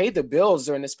pay the bills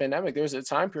during this pandemic. There was a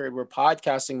time period where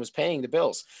podcasting was paying the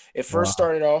bills. It first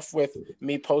started off with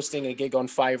me posting a gig on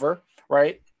Fiverr,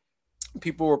 right?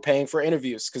 People were paying for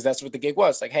interviews, because that's what the gig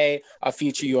was. Hey, I'll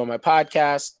feature you on my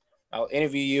podcast. I'll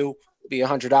interview you, be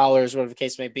 $100, whatever the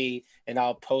case may be. And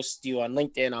I'll post you on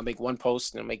LinkedIn. I'll make one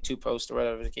post and I'll make two posts, or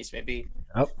whatever the case may be.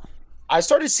 Oh. I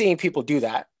started seeing people do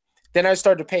that. Then I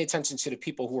started to pay attention to the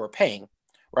people who were paying,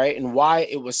 right? And why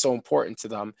it was so important to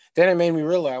them. Then it made me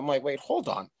realize, I'm wait, hold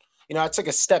on. I took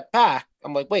a step back.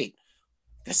 I'm wait,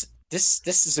 this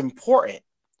is important,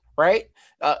 right?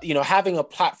 Having a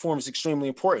platform is extremely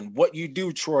important. What you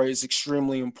do, Troy, is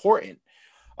extremely important.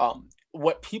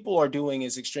 What people are doing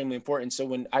is extremely important. So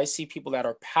when I see people that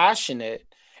are passionate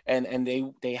and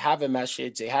they have a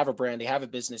message, they have a brand, they have a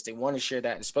business, they want to share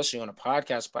that, especially on a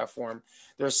podcast platform,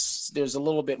 there's a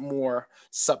little bit more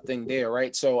something there,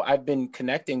 right? So I've been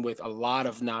connecting with a lot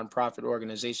of nonprofit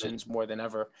organizations more than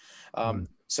ever.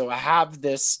 So I have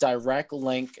this direct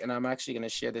link, and I'm actually going to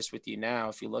share this with you now.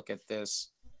 If you look at this,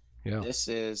 this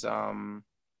is,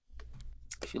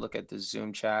 if you look at the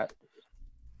Zoom chat,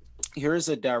 here's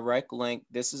a direct link.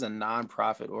 This is a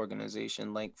nonprofit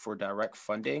organization link for direct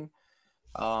funding.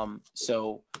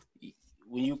 So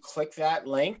when you click that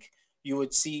link, you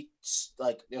would see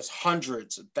there's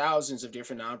hundreds of thousands of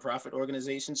different nonprofit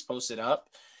organizations posted up.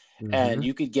 And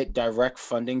you could get direct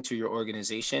funding to your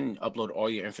organization, upload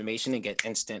all your information, and get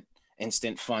instant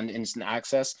instant fund, instant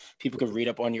access. People could read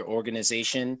up on your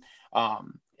organization.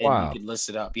 And Wow. you could list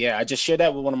it up. Yeah, I just shared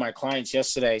that with one of my clients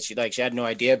yesterday. She had no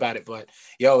idea about it, but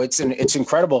it's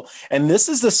incredible. And this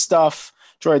is the stuff,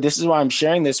 Troy. This is why I'm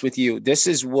sharing this with you. This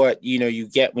is what you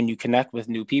get when you connect with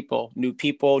new people,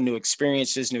 new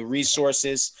experiences, new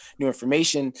resources, new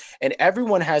information, and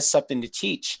everyone has something to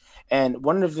teach. And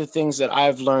one of the things that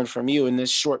I've learned from you in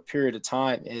this short period of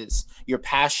time is your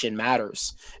passion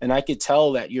matters. And I could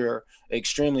tell that you're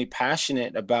extremely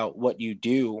passionate about what you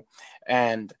do,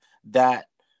 and that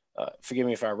forgive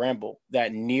me if I ramble,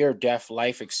 that near-death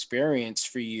life experience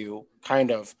for you kind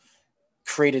of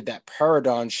created that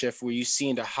paradigm shift where you see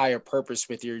into higher purpose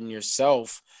within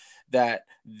yourself, that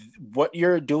what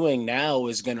you're doing now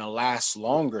is going to last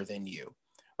longer than you,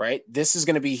 right? This is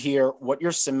going to be here. What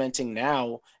you're cementing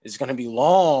now is going to be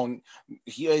long.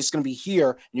 It's going to be here,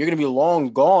 and you're going to be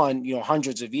long gone,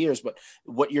 hundreds of years. But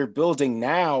what you're building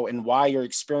now, and why you're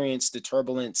experiencing the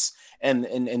turbulence and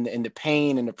the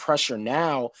pain and the pressure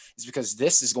now, is because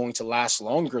this is going to last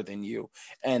longer than you.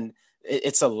 And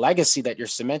it's a legacy that you're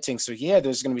cementing. So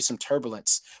there's going to be some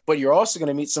turbulence, but you're also going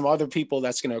to meet some other people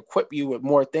that's going to equip you with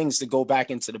more things to go back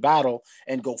into the battle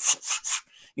and go,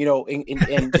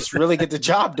 and just really get the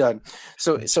job done.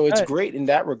 So it's great in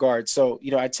that regard. So,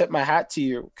 I tip my hat to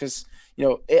you because,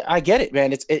 I get it,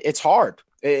 man. It's hard.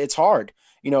 It's hard.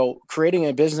 Creating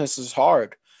a business is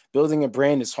hard. Building a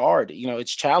brand is hard.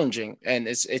 It's challenging, and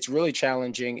it's really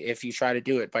challenging if you try to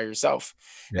do it by yourself.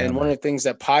 Yeah, and one of the things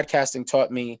that podcasting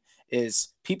taught me is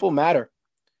people matter.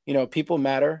 People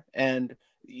matter, and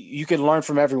you can learn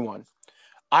from everyone.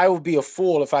 I would be a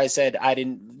fool if I said I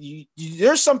didn't.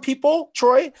 There's some people,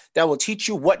 Troy, that will teach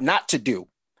you what not to do.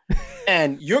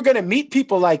 And you're going to meet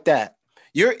people like that.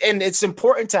 And it's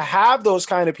important to have those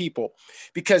kind of people,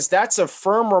 because that's a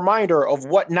firm reminder of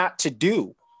what not to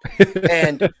do.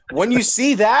 And when you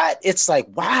see that, it's like,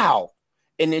 wow.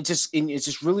 And it just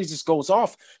really goes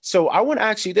off. So I want to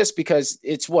ask you this, because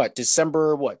it's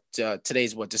December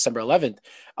 11th.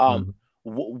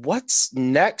 What's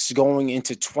next going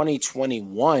into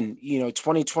 2021?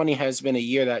 2020 has been a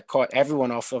year that caught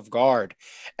everyone off of guard.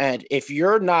 And if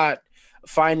you're not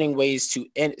finding ways to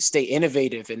stay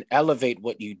innovative and elevate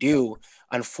what you do,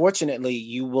 unfortunately,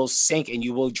 you will sink and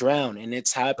you will drown. And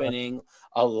it's happening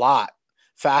a lot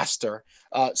faster.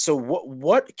 So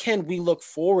what can we look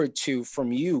forward to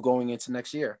from you going into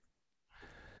next year?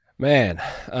 Man,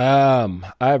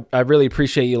 I really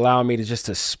appreciate you allowing me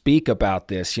to speak about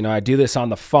this. I do this on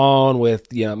the phone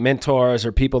with, mentors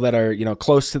or people that are,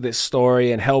 close to this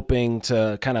story and helping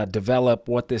to kind of develop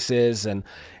what this is and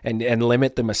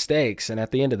limit the mistakes. And at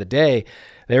the end of the day,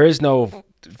 there is no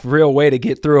real way to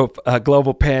get through a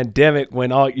global pandemic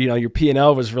when all, your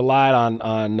P&L was relied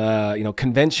on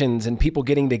conventions and people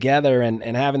getting together and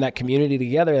having that community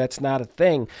together. That's not a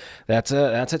thing. That's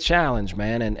a challenge,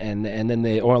 man. And then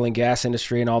the oil and gas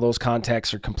industry and all those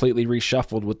contexts are completely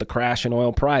reshuffled with the crash in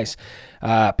oil price.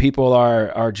 People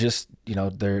are just,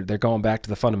 they're going back to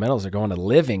the fundamentals. They're going to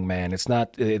living, man. It's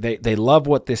not, they love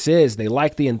what this is. They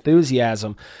like the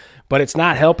enthusiasm, but it's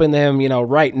not helping them,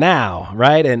 right now,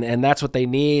 right? And that's what they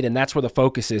need, and that's where the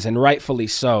focus is, and rightfully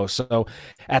so. So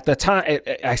at the time,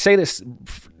 I say this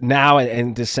now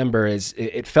in December,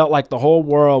 it felt like the whole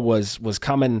world was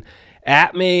coming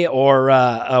at me or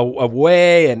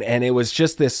away, and it was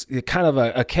just this kind of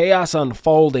a chaos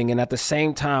unfolding. And at the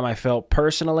same time, I felt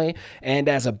personally and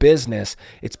as a business,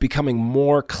 it's becoming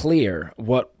more clear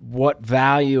what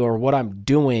value or what I'm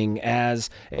doing as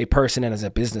a person and as a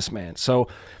businessman. So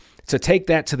to take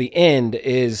that to the end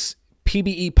is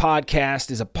PBE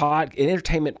Podcast is an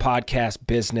entertainment podcast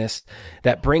business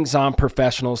that brings on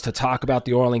professionals to talk about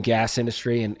the oil and gas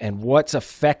industry and what's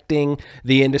affecting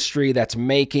the industry that's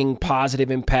making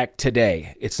positive impact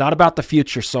today. It's not about the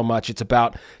future so much. It's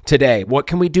about today. What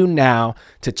can we do now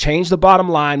to change the bottom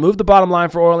line, move the bottom line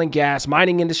for oil and gas,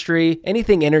 mining industry,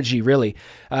 anything energy really?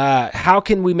 How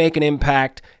can we make an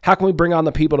impact? How can we bring on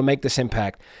the people to make this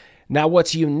impact? Now,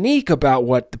 what's unique about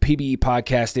what the PBE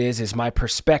podcast is my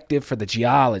perspective for the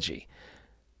geology.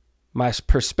 My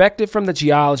perspective from the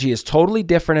geology is totally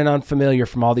different and unfamiliar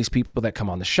from all these people that come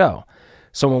on the show.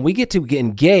 So when we get to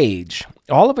engage,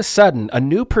 all of a sudden, a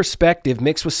new perspective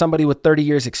mixed with somebody with 30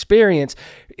 years experience,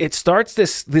 it starts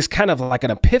this kind of like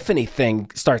an epiphany thing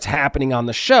starts happening on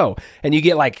the show. And you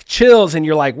get like chills and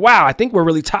you're like, wow, I think we're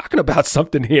really talking about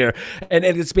something here. And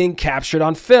it's being captured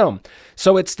on film.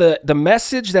 So it's the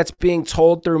message that's being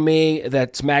told through me,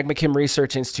 that's MagmaChem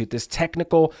Research Institute, this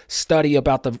technical study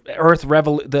about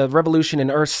the revolution in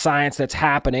Earth science that's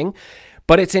happening.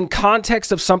 but it's in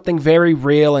context of something very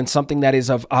real and something that is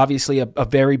of obviously a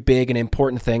very big and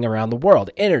important thing around the world.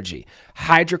 Energy,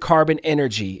 hydrocarbon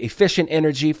energy, efficient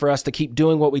energy for us to keep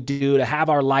doing what we do, to have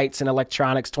our lights and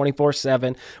electronics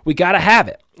 24/7. We got to have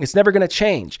it. It's never going to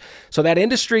change. So that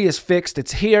industry is fixed.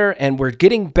 It's here, and we're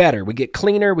getting better. We get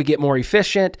cleaner. We get more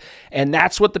efficient. And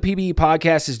that's what the PBE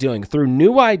podcast is doing through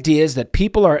new ideas that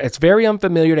people are, it's very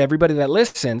unfamiliar to everybody that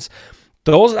listens.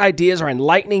 Those ideas are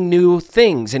enlightening new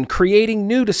things and creating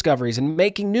new discoveries and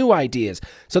making new ideas.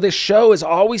 So this show is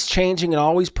always changing and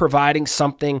always providing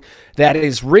something that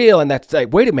is real. And that's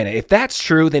like, wait a minute, if that's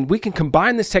true, then we can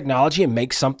combine this technology and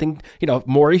make something,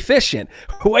 more efficient.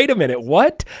 Wait a minute,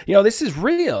 what? This is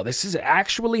real. This is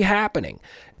actually happening.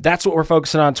 That's what we're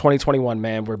focusing on in 2021,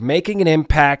 man. We're making an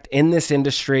impact in this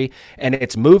industry, and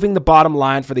it's moving the bottom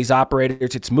line for these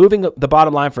operators. It's moving the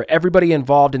bottom line for everybody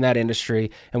involved in that industry,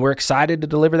 and we're excited to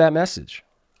deliver that message.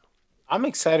 I'm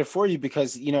excited for you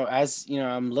because, as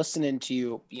I'm listening to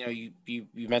you,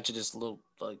 you mentioned this a little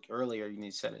like earlier,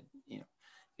 you said it,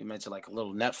 you mentioned like a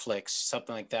little Netflix,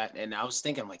 something like that. And I was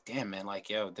thinking like, damn, man, like,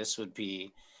 this would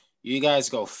be, you guys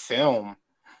go film.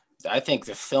 I think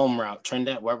the film route, turn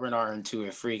that webinar into a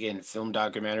freaking film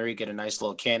documentary, get a nice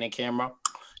little Canon camera,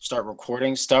 start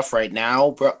recording stuff right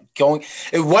now, bro.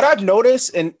 And what I've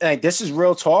noticed, and this is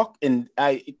real talk, and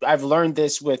I've learned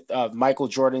this with Michael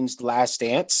Jordan's The Last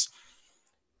Dance.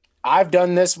 I've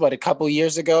done this, a couple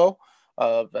years ago,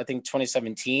 I think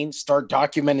 2017, start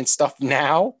documenting stuff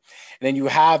now. And then you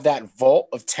have that vault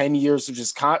of 10 years of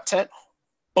just content.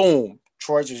 Boom.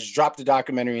 Troy just dropped the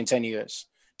documentary in 10 years.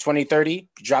 2030,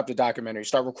 drop the documentary.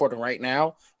 Start recording right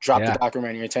now. Drop the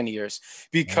documentary in 10 years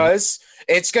because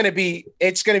it's gonna be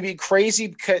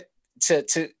crazy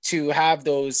to have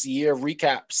those year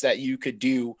recaps that you could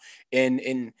do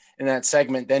in that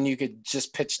segment. Then you could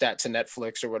just pitch that to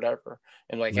Netflix or whatever,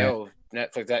 and like,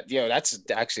 Netflix, that's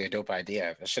actually a dope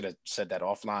idea. I should have said that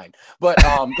offline, but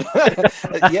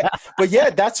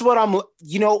that's what I'm.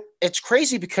 It's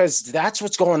crazy because that's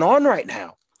what's going on right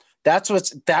now. That's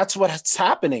what's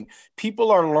happening. People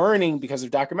are learning because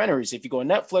of documentaries. If you go on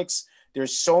Netflix,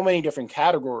 there's so many different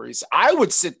categories. I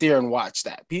would sit there and watch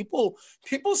that. People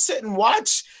sit and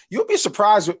watch. You'll be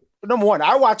surprised. Number one,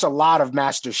 I watch a lot of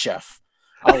MasterChef.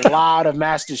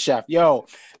 Yo,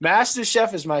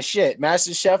 MasterChef is my shit.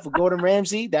 MasterChef with Gordon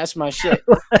Ramsay, that's my shit.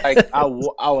 Like a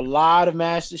lot of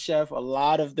MasterChef, a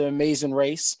lot of The Amazing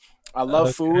Race. I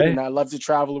love food and I love to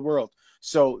travel the world.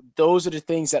 So those are the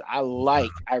things that I like.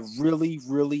 I really,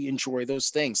 really enjoy those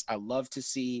things. I love to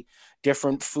see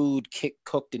different food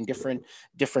cooked in different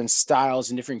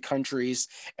styles in different countries.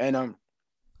 And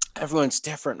everyone's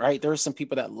different, right? There are some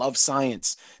people that love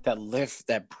science, that live,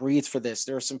 that breathe for this.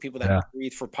 There are some people that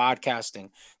breathe for podcasting.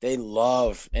 They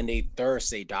love and they thirst,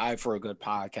 they die for a good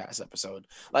podcast episode.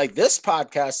 Like this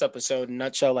podcast episode, in a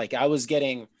nutshell, like I was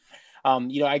getting,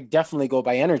 I definitely go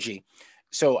by energy.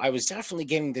 So I was definitely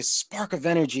getting this spark of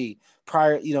energy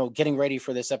prior, getting ready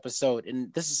for this episode.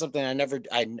 And this is something I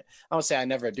don't say I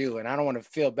never do. And I don't want to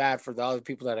feel bad for the other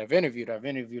people that I've interviewed. I've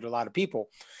interviewed a lot of people,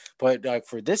 but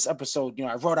for this episode,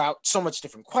 I wrote out so much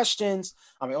different questions.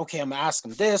 I mean, okay, I'm gonna ask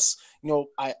them this,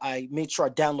 I made sure I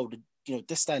downloaded,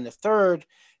 this, that, and the third,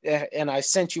 and I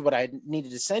sent you what I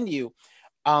needed to send you.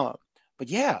 But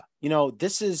yeah,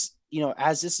 this is,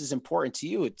 as this is important to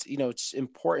you, it's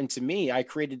important to me. I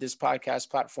created this podcast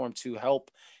platform to help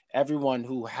everyone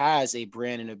who has a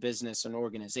brand and a business and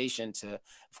organization to,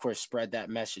 of course, spread that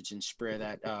message and share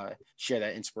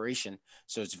that inspiration.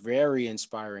 So it's very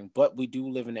inspiring, but we do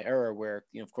live in an era where,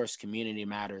 of course, community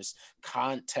matters,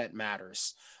 content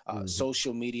matters,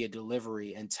 social media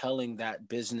delivery and telling that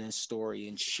business story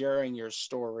and sharing your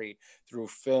story through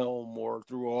film or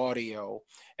through audio.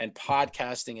 And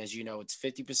podcasting, as you know, it's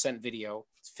 50% video,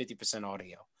 it's 50%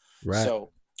 audio. Right.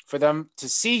 So for them to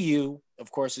see you,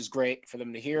 of course, is great. For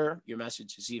them to hear your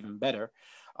message is even better.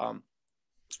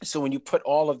 So when you put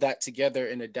all of that together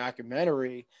in a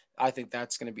documentary, I think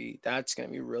that's going to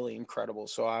be really incredible.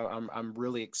 So I'm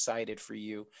really excited for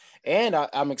you, and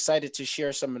I'm excited to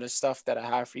share some of the stuff that I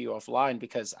have for you offline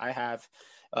because I have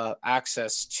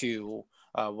access to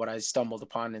what I stumbled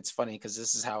upon. It's funny because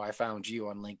this is how I found you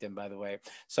on LinkedIn, by the way.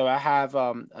 So I have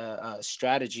a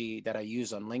strategy that I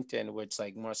use on LinkedIn, which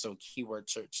like more so keyword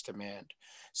search demand.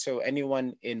 So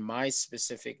anyone in my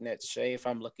specific niche, say if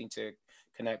I'm looking to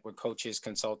connect with coaches,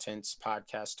 consultants,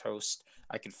 podcast hosts,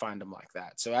 I could find them like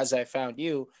that. So as I found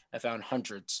you, I found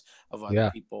hundreds of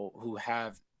other people who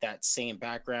have that same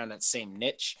background, that same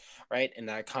niche, right? And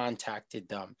I contacted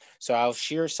them. So I'll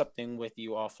share something with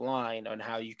you offline on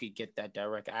how you could get that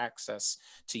direct access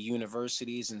to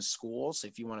universities and schools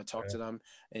if you want to talk to them,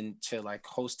 and to like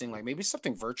hosting like maybe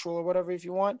something virtual or whatever if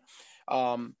you want.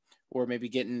 Or maybe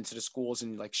getting into the schools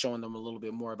and like showing them a little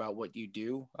bit more about what you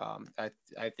do. I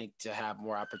think to have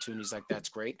more opportunities like that's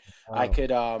great. I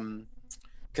could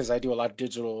because I do a lot of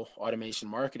digital automation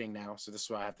marketing now, so this is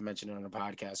why I have to mention it on the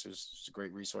podcast. It's a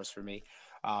great resource for me.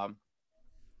 I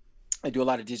do a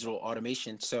lot of digital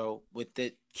automation. So with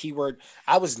the keyword,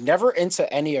 I was never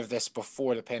into any of this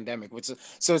before the pandemic,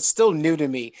 so it's still new to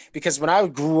me, because when I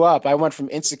grew up, I went from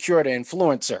insecure to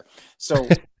influencer. So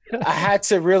I had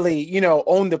to really,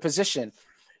 own the position.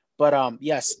 But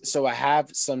yes, so I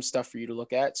have some stuff for you to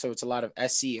look at. So it's a lot of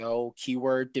SEO,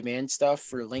 keyword demand stuff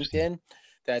for LinkedIn.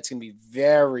 That's going to be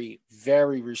very,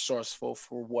 very resourceful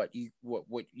for what you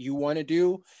want to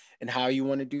do and how you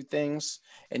want to do things,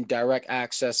 and direct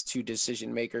access to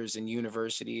decision makers in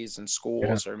universities and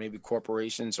schools, or maybe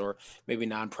corporations, or maybe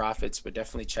nonprofits. But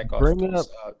definitely check off those.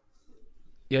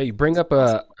 You bring up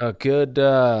a good,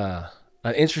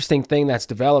 an interesting thing that's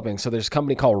developing. So there's a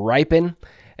company called Ripen,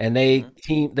 and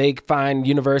they find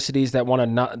universities that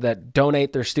that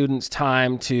donate their students'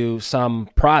 time to some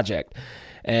project.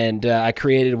 And I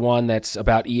created one that's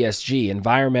about ESG,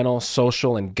 environmental,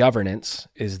 social, and governance,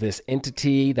 is this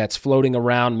entity that's floating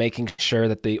around making sure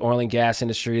that the oil and gas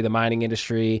industry, the mining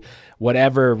industry,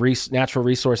 whatever natural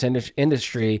resource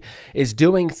industry is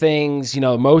doing things,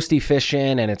 most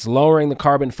efficient, and it's lowering the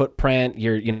carbon footprint.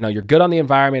 You're good on the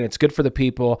environment. It's good for the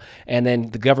people. And then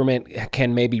the government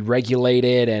can maybe regulate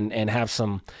it and have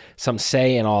some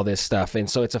say in all this stuff. And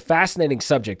so it's a fascinating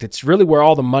subject. It's really where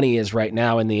all the money is right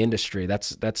now in the industry.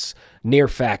 That's near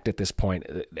fact at this point.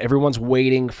 Everyone's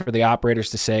waiting for the operators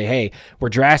to say, hey, we're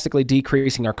drastically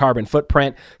decreasing our carbon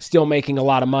footprint, still making a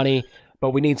lot of money,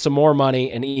 but we need some more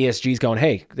money. And ESG's going,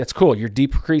 hey, that's cool. You're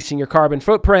decreasing your carbon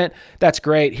footprint. That's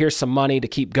great. Here's some money to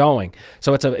keep going.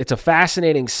 So it's a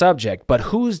fascinating subject. But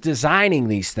who's designing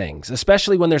these things,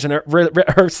 especially when there's an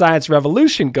earth science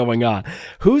revolution going on?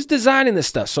 Who's designing this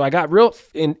stuff? So I got real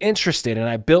interested, and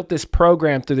I built this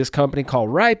program through this company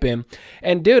called Ripen.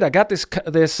 And dude, I got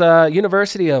this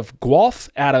University of Guelph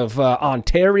out of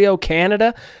Ontario,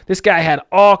 Canada. This guy had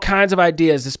all kinds of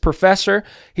ideas. This professor,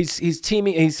 he's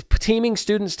teaming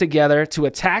students together to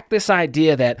attack this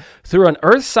idea that through an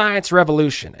earth science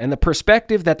revolution, and the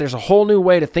perspective that there's a whole new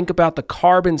way to think about the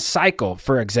carbon cycle,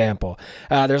 for example,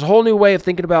 there's a whole new way of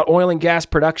thinking about oil and gas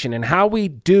production and how we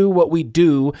do what we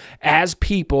do as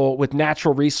people with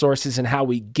natural resources and how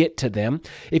we get to them.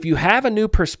 If you have a new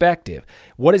perspective,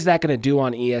 what is that going to do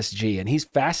on ESG? And he's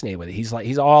fascinated with it.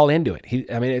 He's all into it.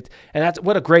 And that's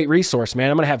what a great resource,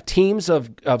 man. I'm going to have teams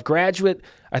of graduate,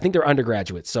 I think they're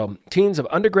undergraduates. So teams of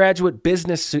undergraduate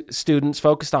business students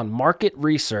focused on market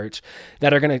research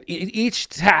that are going to each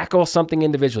tackle something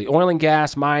individually: oil and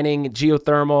gas, mining,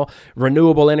 geothermal,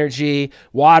 renewable energy,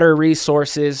 water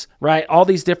resources, right? All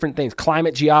these different things,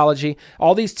 climate geology.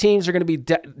 All these teams are going to be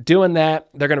doing that.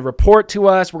 They're going to report to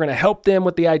us. We're going to help them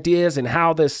with the ideas and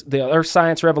how the earth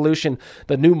science revolution,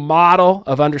 the new model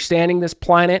of understanding this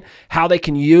planet, how they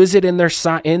can use it in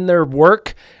their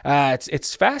work.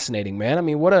 It's fascinating, man. I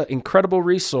mean, what an incredible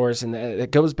resource. And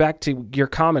it goes back to your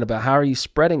comment about how are you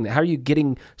spreading that? How are you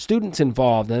getting students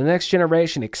involved and the next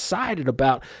generation excited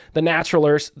about the natural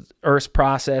earth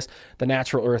process, the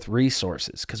natural earth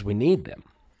resources, because we need them.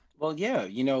 Well, yeah,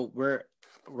 we're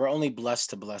only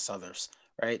blessed to bless others,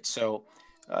 right? So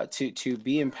to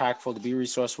be impactful, to be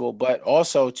resourceful, but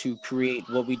also to create.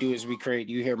 What we do is we create.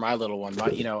 You hear my little one.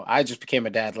 I just became a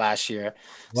dad last year.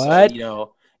 What?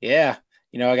 So, yeah.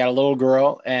 I got a little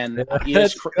girl, and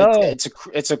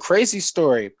it's a crazy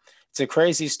story. It's a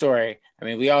crazy story. I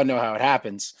mean, we all know how it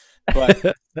happens,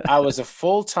 but I was a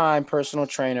full-time personal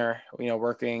trainer,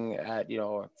 working at,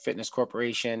 a fitness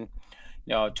corporation.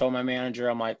 I told my manager,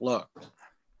 I'm like, look,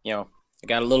 I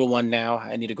got a little one now.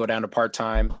 I need to go down to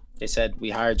part-time. They said, we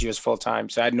hired you as full-time.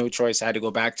 So I had no choice. I had to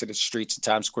go back to the streets of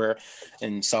Times Square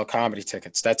and sell comedy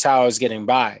tickets. That's how I was getting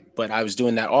by. But I was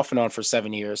doing that off and on for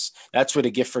 7 years. That's where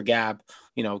the gift for gab,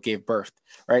 gave birth.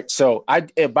 Right. So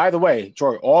by the way,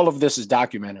 Joy, all of this is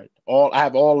documented. I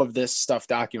have all of this stuff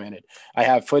documented. I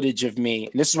have footage of me.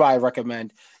 And this is why I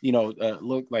recommend,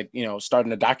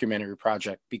 starting a documentary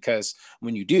project, because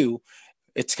when you do,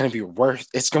 it's going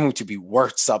to be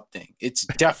worth something. It's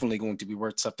definitely going to be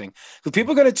worth something, because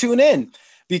people are going to tune in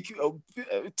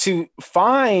to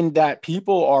find that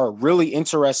people are really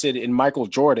interested in Michael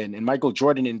Jordan, and Michael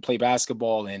Jordan didn't play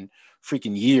basketball in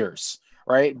freaking years.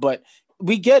 Right. But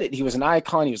we get it. He was an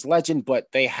icon. He was a legend,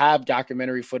 but they have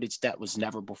documentary footage that was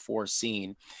never before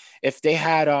seen. If they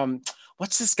had,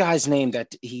 what's this guy's name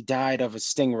that he died of a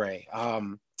stingray?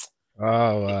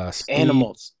 Steve.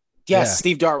 Animals. Yes, Yeah.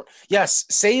 Steve Darwin. Yes.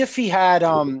 Say if he had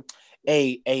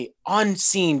a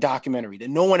unseen documentary that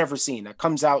no one ever seen that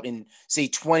comes out in say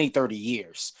 20, 30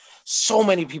 years. So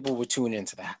many people would tune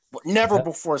into that, but never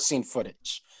before seen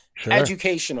footage. Sure.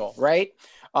 Educational, right?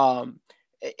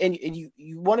 And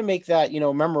you want to make that,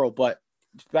 memorable. But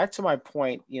back to my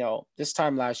point, this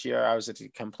time last year, I was at a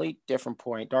complete different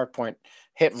point, dark point,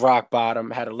 hit rock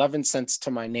bottom, had 11 cents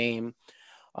to my name.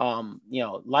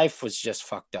 Life was just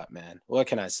fucked up, man. What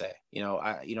can I say?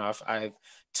 I've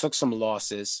took some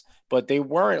losses, but they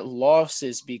weren't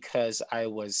losses because I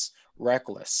was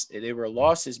reckless. They were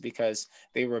losses because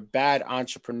they were bad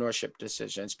entrepreneurship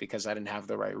decisions, because I didn't have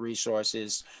the right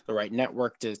resources, the right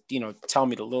network to, tell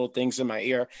me the little things in my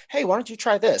ear. Hey, why don't you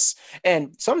try this?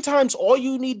 And sometimes all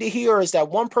you need to hear is that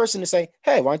one person to say,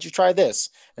 hey, why don't you try this?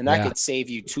 And that could save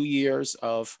you 2 years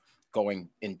of going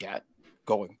in debt,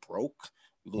 going broke,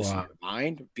 losing your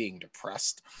mind, being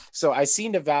depressed. So I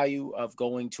seen the value of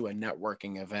going to a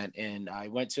networking event, and I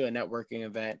went to a networking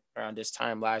event around this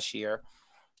time last year,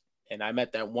 and I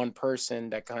met that one person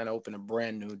that kind of opened a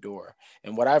brand new door.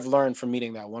 And what I've learned from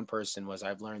meeting that one person was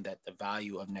I've learned that the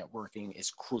value of networking is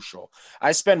crucial.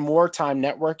 I spend more time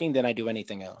networking than I do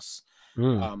anything else.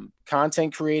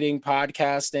 Content creating,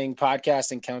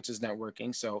 podcasting counts as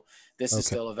networking. So this is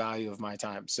still a value of my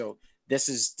time. So this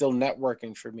is still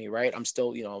networking for me, right? I'm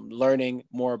still, learning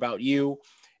more about you,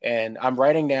 and I'm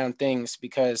writing down things,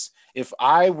 because if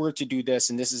I were to do this,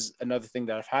 and this is another thing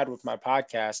that I've had with my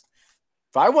podcast,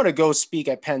 if I want to go speak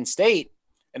at Penn State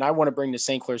and I want to bring the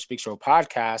St. Clair Speak Show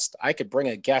podcast, I could bring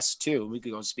a guest too. We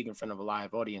could go speak in front of a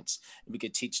live audience, and we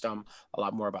could teach them a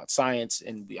lot more about science,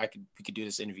 and we could do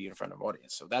this interview in front of an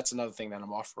audience. So that's another thing that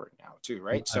I'm offering now too,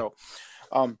 right? So,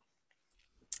 to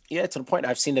the point,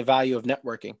 I've seen the value of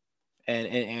networking.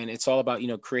 And it's all about,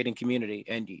 creating community,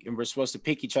 and we're supposed to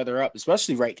pick each other up,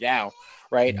 especially right now.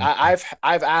 Right. Mm-hmm.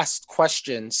 I've asked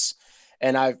questions,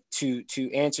 and I've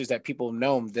to answers that people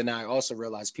know. Then I also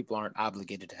realize people aren't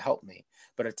obligated to help me.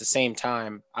 But at the same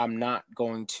time, I'm not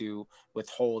going to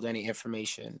withhold any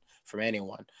information from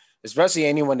anyone, especially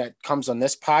anyone that comes on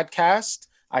this podcast.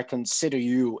 I consider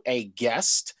you a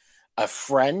guest, a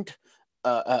friend,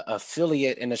 a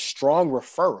affiliate, and a strong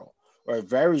referral, or a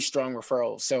very strong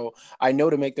referral. So I know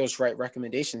to make those right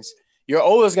recommendations. You're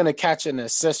always going to catch an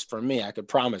assist from me. I could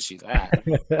promise you that.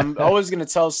 I'm always going to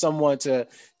tell someone to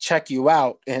check you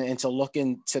out and to look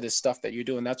into the stuff that you're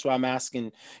doing. That's why I'm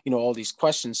asking, all these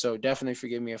questions. So definitely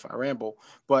forgive me if I ramble,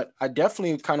 but I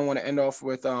definitely kind of want to end off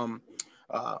with,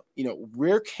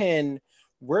 where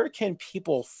can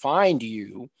people find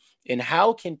you, and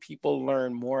how can people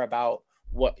learn more about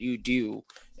what you do,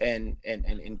 and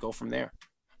go from there?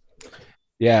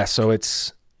 Yeah, so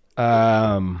it's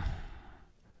kind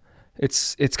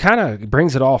of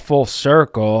brings it all full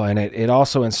circle, and it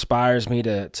also inspires me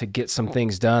to get some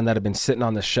things done that have been sitting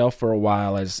on the shelf for a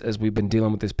while as we've been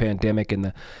dealing with this pandemic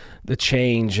and the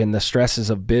change and the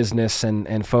stresses of business,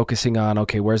 and focusing on,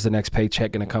 okay, where's the next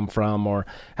paycheck going to come from, or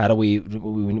how do we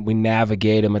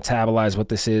navigate and metabolize what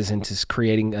this is into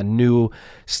creating a new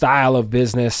style of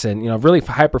business, and really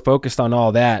hyper focused on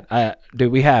all that.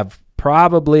 We have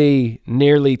probably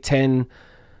nearly 10,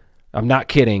 I'm not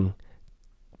kidding,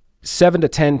 7 to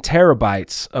 10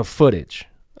 terabytes of footage,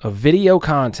 of video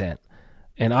content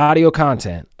and audio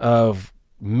content of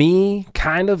me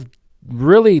kind of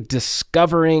really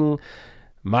discovering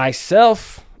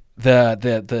myself,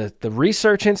 the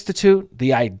Research Institute,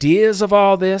 the ideas of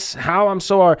all this, how I'm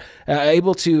so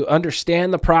able to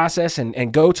understand the process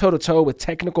and go toe-to-toe with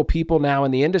technical people now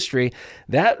in the industry.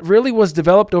 That really was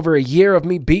developed over a year of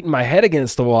me beating my head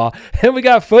against the wall, and we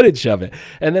got footage of it.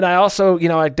 And then I also,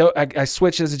 I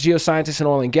switched as a geoscientist in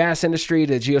oil and gas industry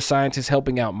to geoscientist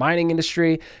helping out mining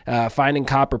industry, finding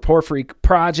copper porphyry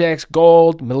projects,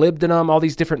 gold, molybdenum, all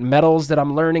these different metals that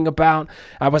I'm learning about.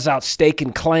 I was out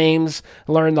staking claims,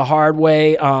 learned the hard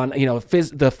way on,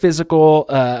 the physical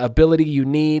ability you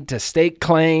need to stake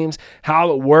claims,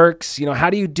 how it works. How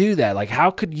do you do that? Like,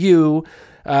 how could you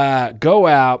go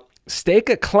out, stake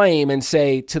a claim, and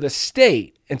say to the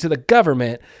state and to the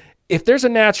government, if there's a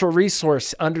natural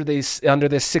resource under this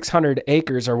 600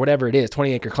 acres or whatever it is,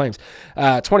 20-acre claims,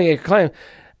 20-acre claim,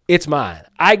 it's mine.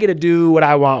 I get to do what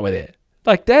I want with it.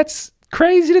 Like, that's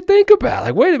crazy to think about.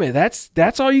 Like, wait a minute,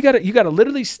 that's all you got to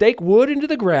literally stake wood into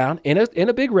the ground in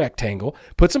a big rectangle,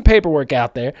 put some paperwork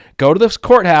out there, go to the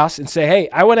courthouse and say, hey,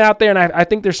 I went out there and I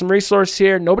think there's some resource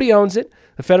here. Nobody owns it.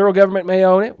 The federal government may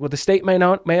own it. Well, the state may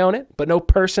own it, but no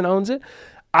person owns it.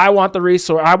 I want the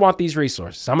resource. I want these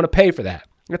resources. I'm going to pay for that.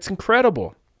 That's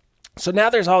incredible. So now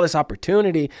there's all this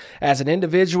opportunity as an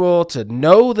individual to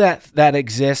know that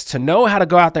exists, to know how to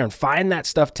go out there and find that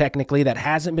stuff technically that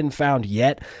hasn't been found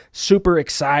yet. Super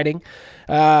exciting.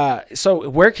 So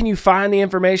where can you find the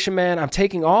information, man? I'm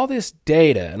taking all this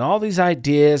data and all these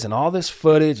ideas and all this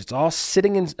footage. It's all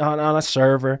sitting on a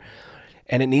server,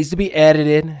 and it needs to be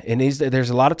edited. There's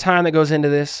a lot of time that goes into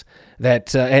this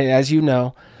that, as you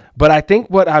know. But I think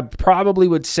what I probably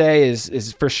would say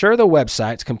is for sure the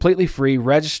website. It's completely free.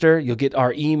 Register. You'll get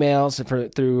our emails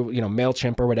through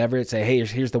MailChimp or whatever. It say, hey,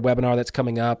 here's the webinar that's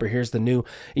coming up, or here's the new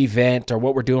event, or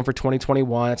what we're doing for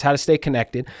 2021. It's how to stay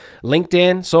connected.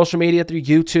 LinkedIn, social media through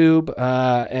YouTube,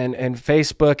 and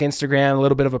Facebook, Instagram, a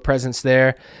little bit of a presence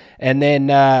there. And then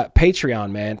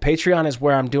Patreon, man. Patreon is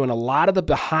where I'm doing a lot of the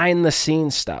behind the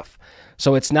scenes stuff.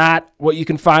 So it's not what you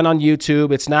can find on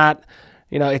YouTube. It's not...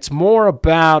 it's more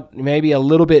about maybe a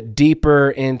little bit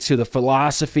deeper into the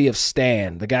philosophy of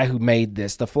Stan, the guy who made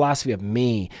this, the philosophy of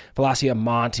me, philosophy of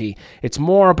Monty. It's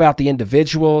more about the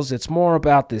individuals. It's more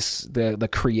about the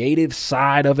creative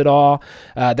side of it all.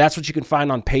 That's what you can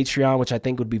find on Patreon, which I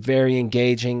think would be very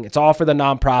engaging. It's all for the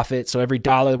nonprofit. So every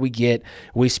dollar we get,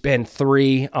 we spend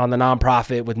 $3 on the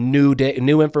nonprofit with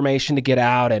new information to get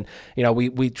out. And,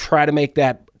 we try to make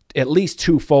that at least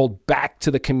twofold back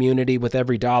to the community with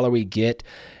every dollar we get.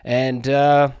 And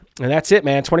that's it,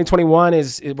 man. 2021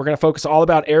 we're going to focus all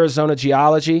about Arizona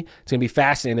geology. It's going to be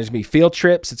fascinating. There's going to be field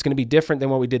trips. It's going to be different than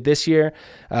what we did this year.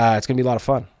 It's going to be a lot of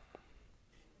fun.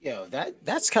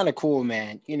 That's kind of cool,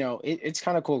 man. It's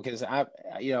kind of cool because I'm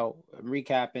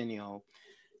recapping,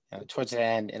 towards the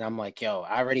end, and I'm like,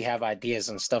 I already have ideas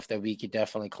and stuff that we could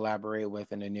definitely collaborate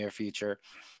with in the near future.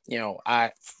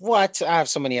 I have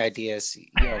so many ideas.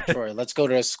 Troy, let's go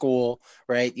to a school,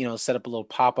 right? Set up a little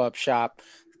pop-up shop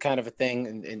kind of a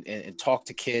thing, and talk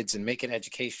to kids and make it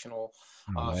educational.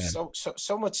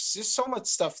 So much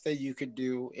stuff that you could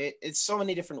do. It's so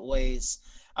many different ways.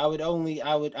 I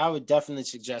would definitely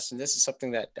suggest, and this is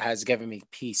something that has given me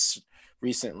peace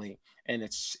recently, and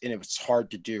it's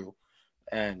hard to do.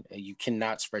 And you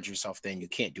cannot spread yourself thin. You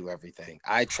can't do everything.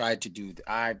 I tried to do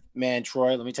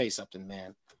Troy, let me tell you something,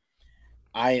 man.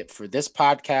 For this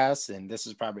podcast, and this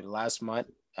is probably the last month,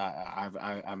 I've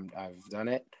done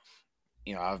it.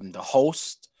 I'm the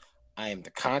host. I am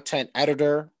the content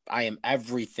editor. I am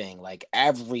everything, like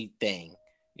everything.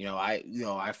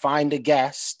 I find a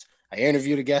guest. I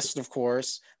interview the guest, of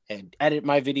course, and edit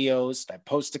my videos. I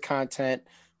post the content.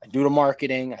 I do the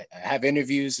marketing. I have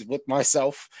interviews with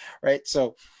myself, right?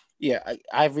 So,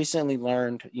 I've recently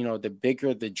learned, the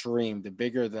bigger the dream, the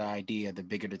bigger the idea, the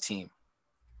bigger the team.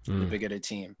 The bigger the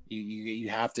team. You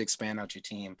have to expand out your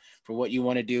team. For what you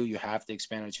want to do, you have to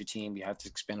expand out your team. You have to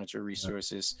expand out your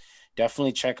resources.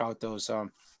 Definitely check out those.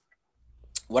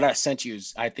 What I sent you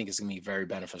I think is going to be very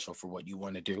beneficial for what you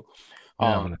want to do.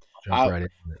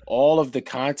 All of the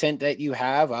content that you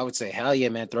have, I would say, hell yeah,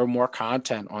 man, throw more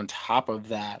content on top of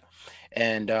that.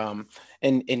 And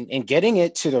getting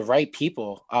it to the right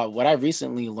people. What I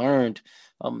recently learned,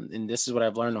 and this is what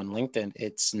I've learned on LinkedIn,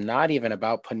 it's not even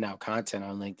about putting out content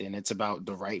on LinkedIn. It's about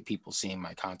the right people seeing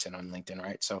my content on LinkedIn,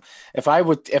 right? So if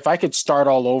I could start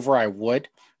all over, I would.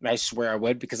 I swear I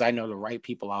would, because I know the right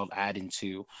people I'll add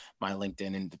into my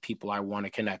LinkedIn, and the people I want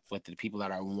to connect with, the people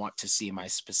that I want to see my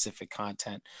specific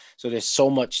content. So there's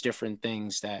so much different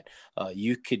things that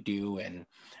you could do. And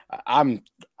I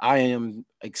am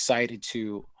excited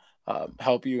to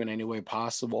help you in any way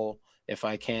possible. If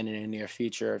I can in the near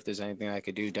future, if there's anything I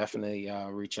could do, definitely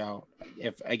reach out.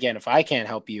 If I can't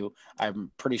help you, I'm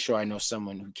pretty sure I know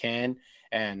someone who can.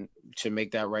 And to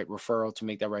make that right referral, to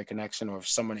make that right connection, or if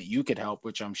someone that you could help,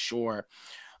 which I'm sure,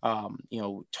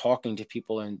 talking to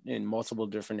people in multiple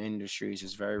different industries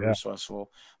is very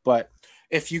resourceful. But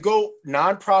if you go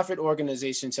nonprofit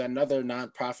organization to another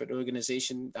nonprofit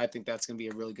organization, I think that's going to be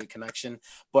a really good connection.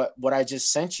 But what I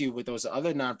just sent you with those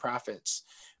other nonprofits,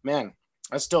 man,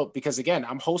 that's dope, because again,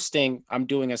 I'm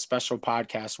doing a special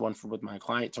podcast, one with my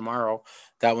client tomorrow.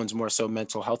 That one's more so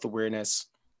mental health awareness,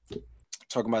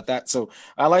 talking about that. So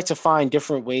I like to find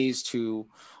different ways to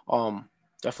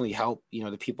definitely help,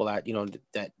 the people that,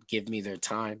 that give me their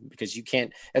time, because you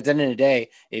can't, at the end of the day,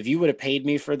 if you would have paid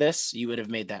me for this, you would have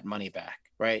made that money back,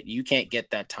 right? You can't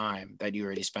get that time that you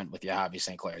already spent with your hobby,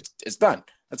 St. Clair. It's done.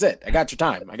 That's it. I got your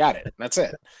time. I got it. That's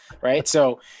it. Right.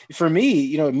 So for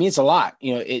me, it means a lot.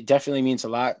 It definitely means a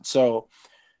lot. So,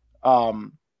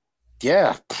 I'm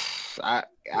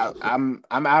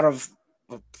out of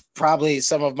probably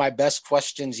some of my best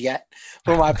questions yet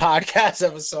for my podcast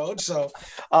episode. So,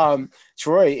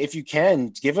 Troy, if you can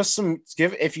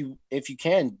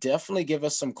definitely give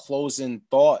us some closing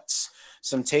thoughts,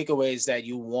 some takeaways that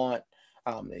you want.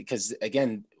 Because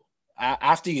again,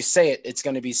 after you say it, it's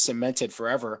going to be cemented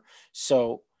forever.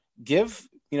 So give,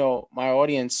 my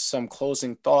audience some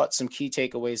closing thoughts, some key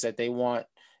takeaways that they want,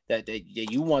 that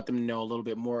you want them to know a little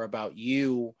bit more about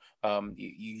you,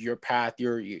 your path,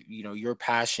 your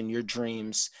passion, your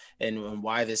dreams, and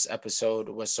why this episode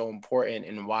was so important,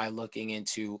 and why looking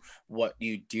into what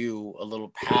you do a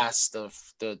little past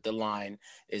the line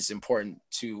is important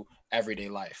to everyday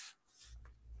life.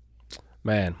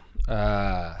 Man,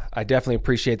 I definitely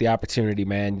appreciate the opportunity,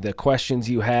 man. The questions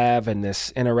you have and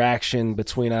this interaction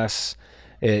between us,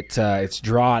 it's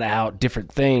drawn out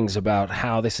different things about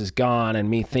how this has gone, and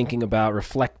me thinking about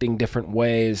reflecting different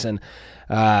ways, and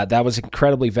that was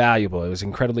incredibly valuable. It was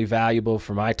incredibly valuable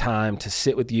for my time to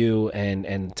sit with you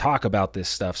and talk about this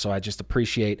stuff. So I just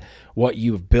appreciate what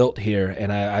you've built here,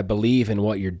 and I believe in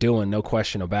what you're doing, no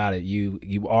question about it.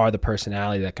 You are the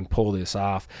personality that can pull this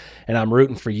off, and I'm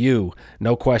rooting for you,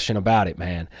 no question about it,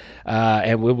 man.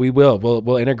 And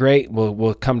we'll integrate.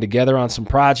 We'll come together on some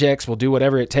projects. We'll do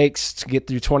whatever it takes to get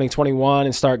through 2021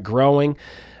 and start growing.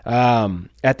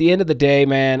 At the end of the day,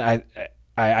 man,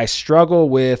 I struggle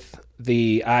with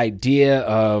the idea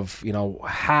of,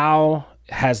 how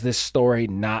has this story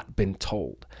not been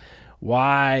told?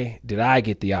 Why did I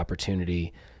get the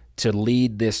opportunity to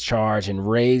lead this charge and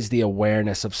raise the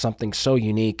awareness of something so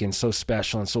unique and so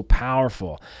special and so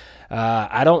powerful?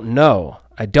 I don't know.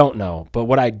 But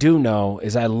what I do know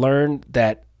is I learned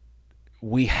that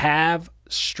we have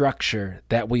structure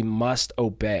that we must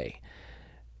obey.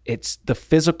 It's the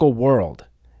physical world.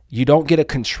 You don't get to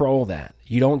control that.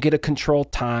 You don't get to control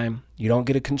time. You don't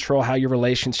get to control how your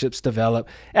relationships develop.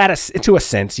 To a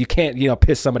sense, you can't,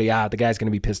 piss somebody out. The guy's going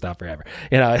to be pissed off forever.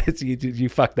 You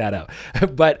fuck that up.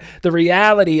 But the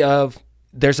reality of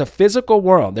there's a physical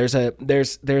world. There's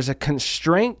a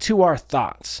constraint to our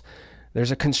thoughts.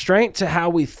 There's a constraint to how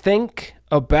we think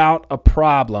about a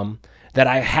problem that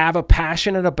I have a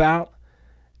passionate about,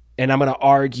 and I'm going to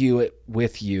argue it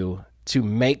with you to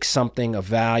make something of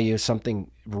value,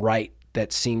 something right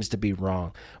that seems to be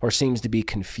wrong or seems to be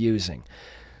confusing.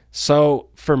 So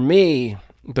for me,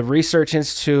 the Research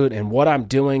Institute and what I'm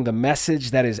doing, the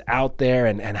message that is out there,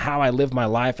 and how I live my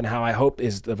life, and how I hope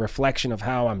is the reflection of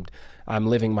how I'm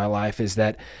living my life, is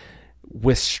that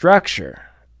with structure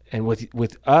and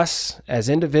with us as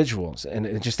individuals,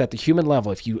 and just at the human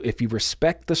level, if you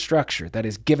respect the structure that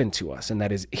is given to us and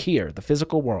that is here, the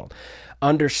physical world,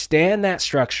 understand that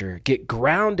structure, get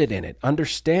grounded in it,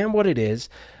 understand what it is,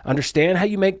 understand how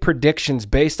you make predictions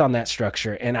based on that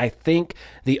structure. And I think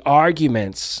the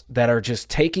arguments that are just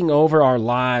taking over our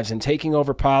lives and taking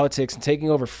over politics and taking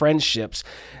over friendships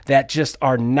that just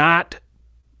are not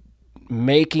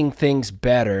making things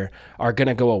better are going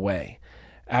to go away.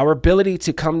 Our ability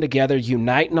to come together,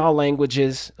 unite in all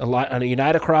languages,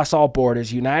 unite across all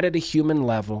borders, unite at a human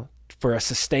level for a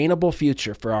sustainable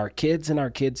future for our kids and our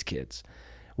kids' kids.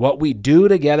 What we do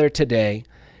together today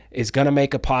is going to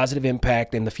make a positive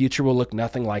impact, and the future will look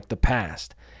nothing like the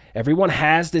past. Everyone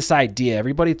has this idea.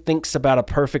 Everybody thinks about a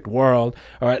perfect world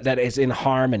or that is in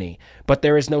harmony, but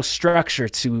there is no structure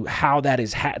to how that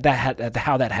is how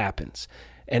that happens.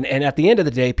 And at the end of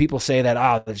the day, people say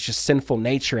that, there's just sinful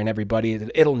nature in everybody.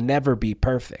 It'll never be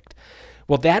perfect.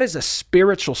 Well, that is a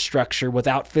spiritual structure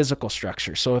without physical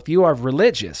structure. So if you are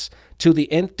religious to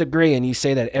the nth degree and you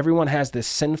say that everyone has this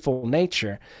sinful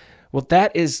nature, well,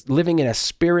 that is living in a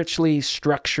spiritually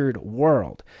structured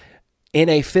world. In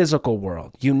a physical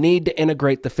world, you need to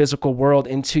integrate the physical world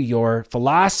into your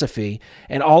philosophy,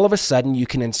 and all of a sudden you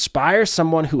can inspire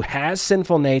someone who has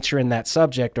sinful nature in that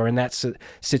subject or in that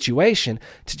situation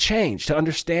to change, to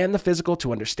understand the physical,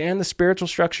 to understand the spiritual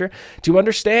structure, to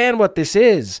understand what this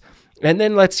is. And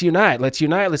then let's unite.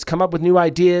 Let's come up with new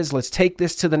ideas. Let's take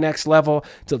this to the next level.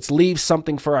 Let's leave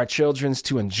something for our children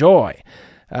to enjoy.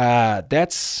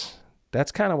 That's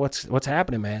kind of what's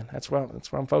happening, man. That's where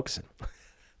I'm focusing.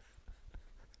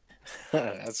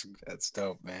 That's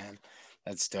dope, man.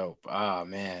 That's dope.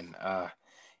 Man.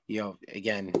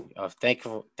 Again,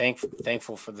 thankful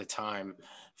for the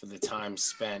time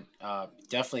spent.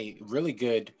 Definitely really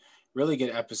good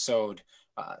episode.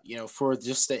 For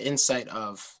just the insight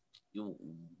of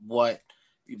what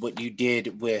you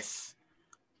did with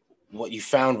what you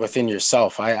found within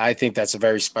yourself. I think that's a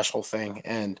very special thing.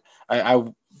 And I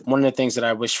one of the things that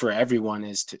I wish for everyone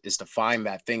is to find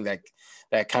that thing that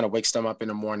kind of wakes them up in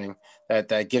the morning,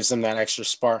 that gives them that extra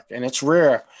spark. And it's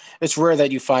rare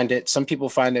that you find it. Some people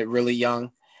find it really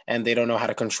young, and they don't know how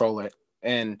to control it,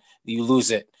 and you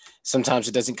lose it. Sometimes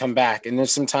it doesn't come back, and then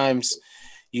sometimes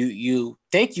you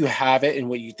think you have it, and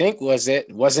what you think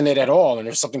wasn't it at all, and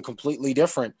there's something completely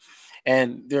different.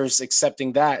 And there's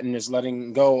accepting that, and there's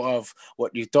letting go of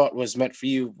what you thought was meant for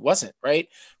you wasn't, right?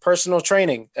 Personal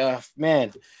training,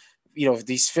 man,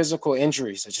 these physical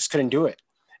injuries, I just couldn't do it.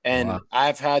 And Wow.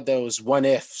 I've had those what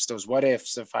ifs.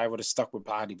 If I would have stuck with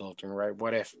bodybuilding, right?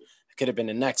 What if it could have been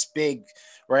the next big,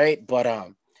 right? But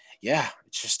yeah,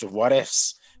 it's just the what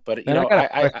ifs. But Man,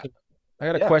 I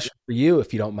got a yeah, question for you,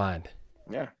 if you don't mind.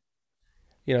 yeah.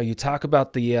 You talk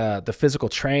about the physical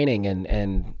training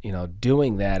and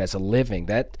doing that as a living.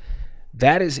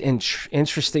 That is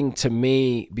interesting to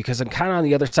me because I'm kind of on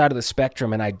the other side of the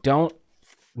spectrum, and I don't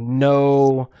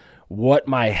know what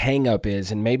my hang up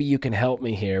is. And maybe you can help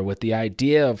me here with the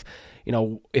idea of,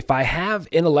 if I have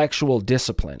intellectual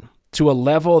discipline to a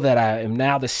level that I am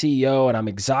now the CEO and I'm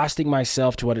exhausting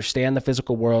myself to understand the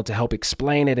physical world, to help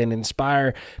explain it and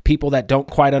inspire people that don't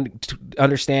quite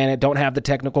understand it, don't have the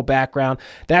technical background.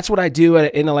 That's what I do at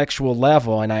an intellectual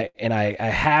level. And I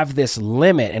have this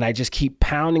limit, and I just keep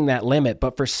pounding that limit.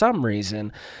 But for some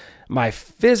reason, my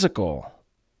physical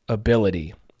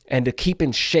ability and to keep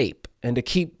in shape and to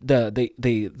keep the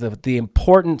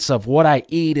importance of what I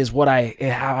eat is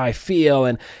how I feel,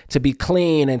 and to be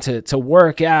clean and to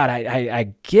work out.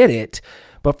 I get it,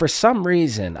 but for some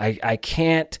reason I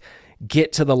can't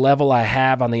get to the level I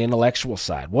have on the intellectual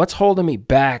side. What's holding me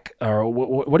back, or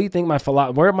what do you think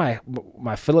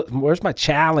where's my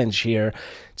challenge here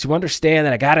to understand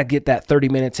that I got to get that 30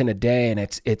 minutes in a day, and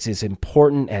it's as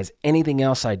important as anything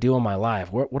else I do in my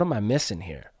life? What am I missing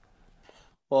here?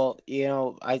 Well,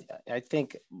 I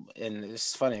think, and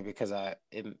it's funny because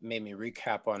it made me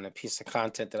recap on a piece of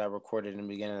content that I recorded in the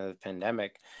beginning of the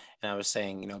pandemic, and I was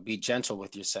saying, be gentle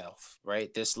with yourself,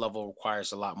 right? This level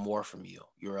requires a lot more from you.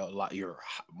 You're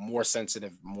more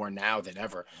sensitive more now than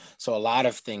ever. So a lot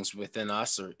of things within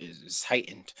us is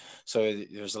heightened. So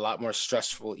there's a lot more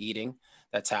stressful eating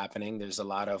that's happening. There's a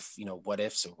lot of, what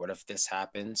ifs, or what if this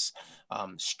happens?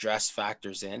 Stress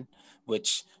factors in,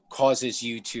 which causes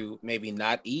you to maybe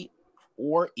not eat,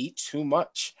 or eat too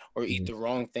much, or eat the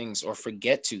wrong things, or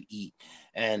forget to eat.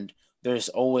 And there's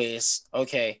always,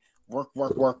 okay, work,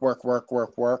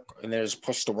 and there's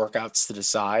push the workouts to the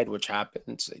side, which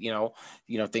happens.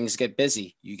 Things get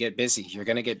busy. You get busy. You're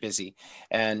gonna get busy,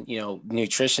 and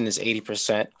nutrition is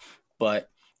 80%, but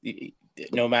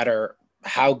no matter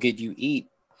how good you eat,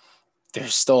 there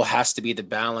still has to be the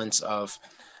balance of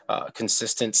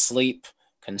consistent sleep,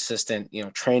 consistent,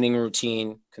 training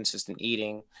routine, consistent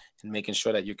eating, and making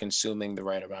sure that you're consuming the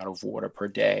right amount of water per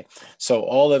day. So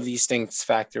all of these things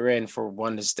factor in for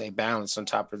one to stay balanced on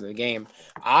top of the game.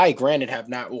 I, granted, have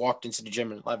not walked into the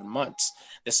gym in 11 months.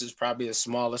 This is probably the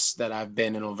smallest that I've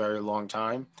been in a very long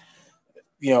time.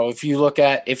 If you look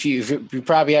at, if you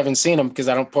probably haven't seen them because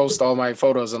I don't post all my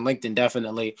photos on LinkedIn,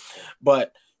 definitely.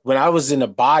 But when I was in the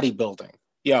bodybuilding,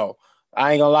 I ain't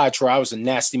gonna lie, Troy, I was a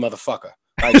nasty motherfucker.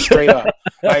 Like straight up,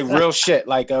 like real shit,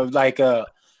 like a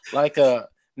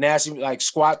nasty, like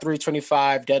squat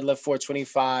 325, deadlift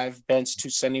 425, bench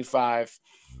 275.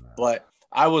 But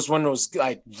I was one of those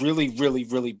like really, really,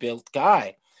 really built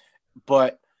guy.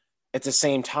 But at the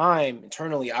same time,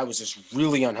 internally, I was just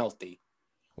really unhealthy.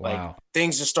 Like Wow.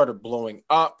 things just started blowing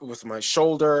up with my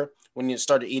shoulder when you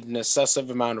started eating an excessive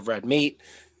amount of red meat.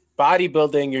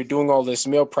 Bodybuilding, you're doing all this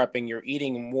meal prepping, you're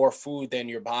eating more food than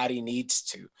your body needs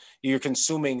to. You're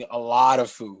consuming a lot of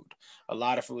food.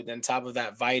 Then on top of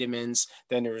that, vitamins,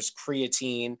 then there's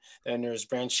creatine, then there's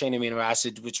branched chain amino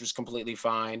acid, which was completely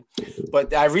fine.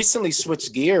 But I recently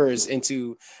switched gears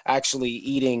into actually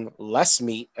eating less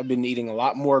meat. I've been eating a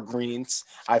lot more greens.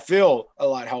 I feel a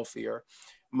lot healthier.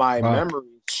 My Wow. memory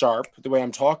is sharp. The way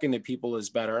I'm talking to people is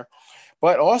better.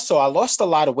 But also, I lost a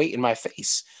lot of weight in my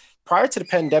face. Prior to the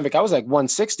pandemic, I was like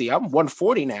 160. I'm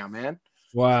 140 now, man.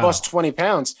 Wow. Plus 20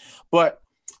 pounds. But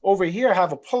over here, I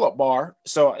have a pull-up bar.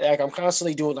 So like I'm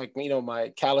constantly doing my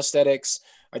calisthenics.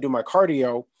 I do my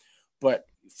cardio. But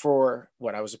for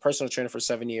what, I was a personal trainer for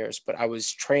 7 years, but I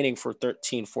was training for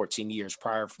 13, 14 years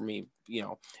prior for me,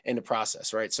 in the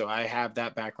process, right? So I have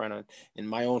that background in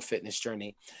my own fitness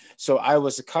journey. So I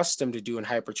was accustomed to doing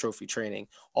hypertrophy training,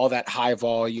 all that high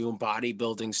volume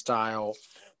bodybuilding style,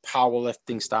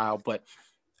 powerlifting style. But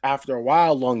after a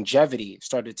while, longevity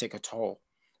started to take a toll,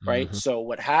 right? Mhm. So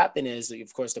what happened is,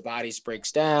 of course, the body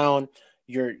breaks down.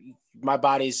 My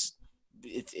body's,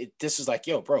 this is like,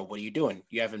 yo, bro, what are you doing?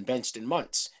 You haven't benched in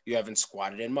months. You haven't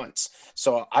squatted in months.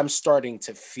 So I'm starting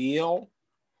to feel,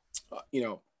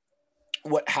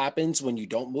 what happens when you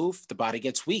don't move. The body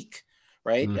gets weak,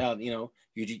 right? Mm.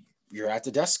 You you're at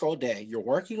the desk all day, you're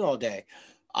working all day.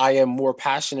 I am more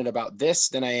passionate about this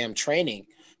than I am training.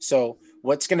 So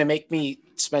what's going to make me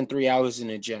spend 3 hours in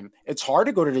the gym? It's hard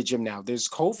to go to the gym now. There's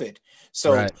COVID.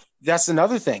 So that's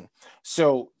another thing.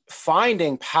 So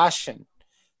finding passion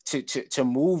to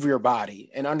move your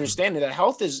body and understanding that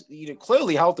health is,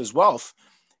 clearly health is wealth.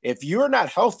 If you're not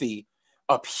healthy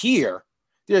up here,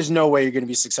 there's no way you're going to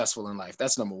be successful in life.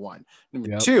 That's number one.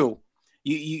 Number two,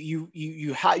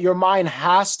 your mind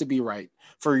has to be right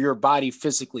for your body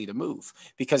physically to move,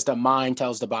 because the mind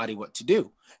tells the body what to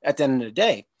do. At the end of the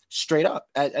day, straight up,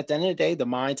 at the end of the day, the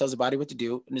mind tells the body what to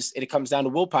do. And it comes down to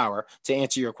willpower, to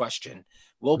answer your question,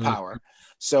 willpower.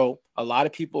 So a lot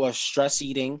of people are stress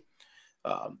eating.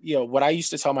 What I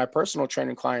used to tell my personal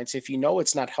training clients, if you know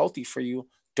it's not healthy for you,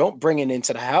 don't bring it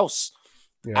into the house.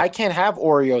 I can't have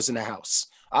Oreos in the house.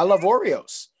 I love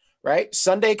Oreos, right?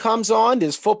 Sunday comes on,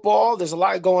 there's football, there's a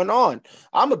lot going on.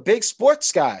 I'm a big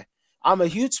sports guy. I'm a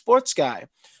huge sports guy.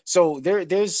 So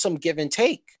there's some give and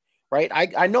take, right?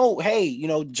 I know, hey,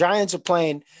 Giants are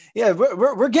playing. Yeah,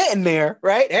 we're getting there,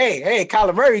 right? Hey,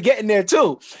 Kyler Murray getting there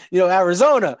too,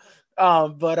 Arizona.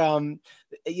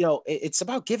 It's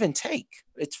about give and take.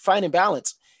 It's finding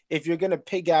balance. If you're going to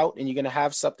pig out and you're going to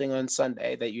have something on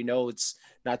Sunday that it's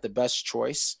not the best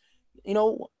choice,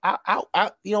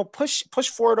 push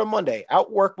forward on Monday,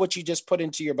 outwork what you just put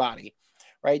into your body,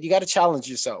 right? You got to challenge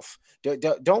yourself.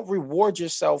 Don't reward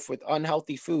yourself with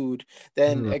unhealthy food,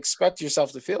 then expect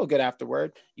yourself to feel good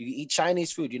afterward. You eat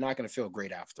Chinese food, you're not going to feel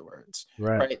great afterwards.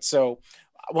 Right. So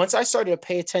once I started to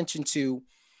pay attention to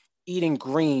eating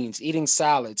greens, eating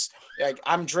salads, like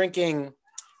I'm drinking,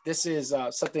 this is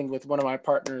something with one of my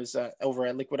partners over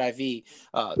at Liquid IV,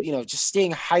 just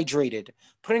staying hydrated,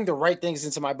 putting the right things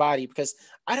into my body, because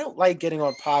I don't like getting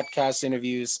on podcast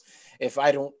interviews if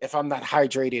I'm not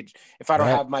hydrated, if I don't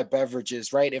have my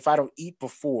beverages, right? If I don't eat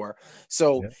before.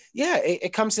 So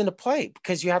it comes into play,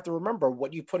 because you have to remember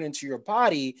what you put into your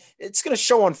body, it's going to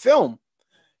show on film.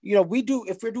 If we do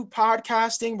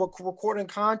podcasting, we're recording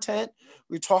content,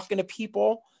 we're talking to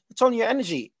people, it's on your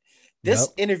energy. This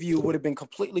interview would have been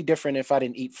completely different if I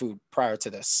didn't eat food prior to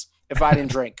this, if I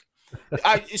didn't drink.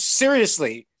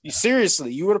 Seriously,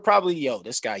 you would have probably,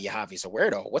 this guy Yahavi's a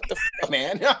weirdo. What the fuck,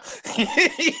 man?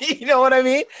 You know what I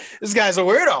mean? This guy's a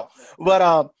weirdo.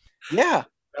 But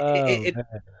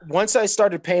once I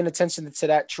started paying attention to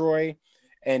that, Troy,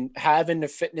 and having the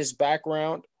fitness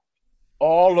background,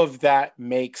 all of that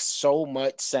makes so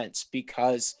much sense,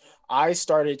 because I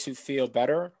started to feel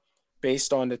better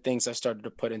based on the things I started to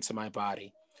put into my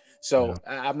body. So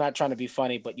I'm not trying to be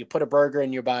funny, but you put a burger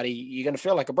in your body, you're going to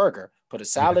feel like a burger. Put a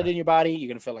salad in your body, you're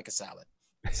going to feel like a salad.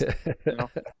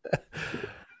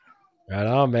 Right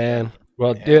on, man.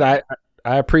 Well, dude,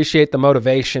 I appreciate the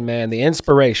motivation, man, the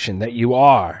inspiration that you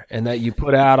are and that you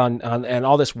put out on and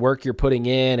all this work you're putting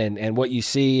in, and what you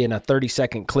see in a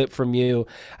 30-second clip from you.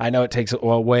 I know it takes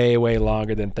way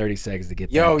longer than 30 seconds to get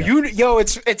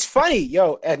it's funny,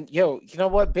 and you know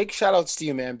what? Big shout outs to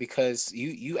you, man, because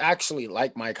you actually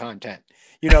like my content.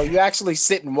 You actually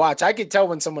sit and watch. I can tell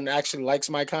when someone actually likes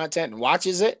my content and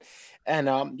watches it. And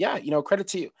credit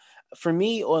to you. For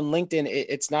me on LinkedIn,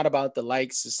 it's not about the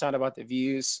likes, it's not about the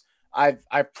views.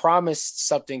 I promised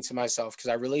something to myself, because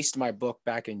I released my book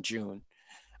back in June.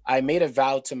 I made a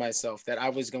vow to myself that I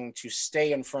was going to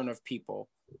stay in front of people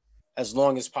as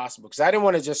long as possible, because I didn't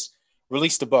want to just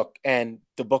release the book and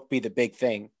the book be the big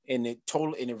thing. And it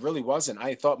really wasn't.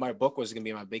 I thought my book was going to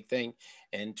be my big thing,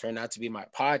 and it turned out to be my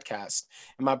podcast.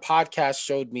 And my podcast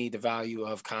showed me the value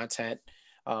of content.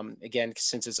 Again,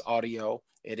 since it's audio,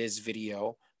 it is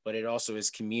video, but it also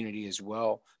is community as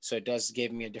well. So it does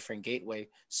give me a different gateway.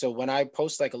 So when I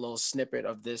post like a little snippet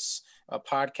of this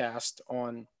podcast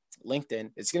on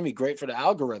LinkedIn, it's going to be great for the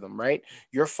algorithm, right?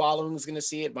 Your following is going to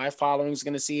see it. My following is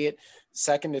going to see it.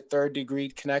 Second to third degree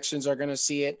connections are going to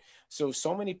see it. So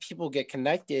many people get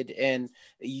connected, and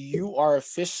you are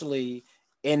officially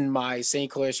in my St.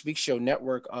 Clair Speak Show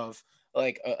network of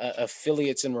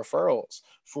affiliates and referrals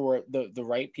for the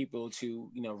right people to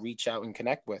reach out and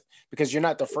connect with, because you're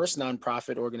not the first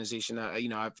nonprofit organization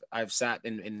I've sat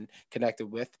and connected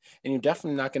with, and you're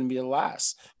definitely not going to be the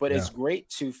last. But it's great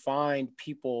to find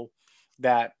people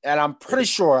and I'm pretty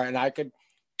sure, and I could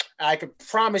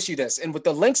promise you this, and with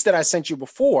the links that I sent you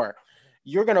before,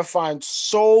 you're going to find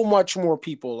so much more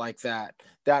people like that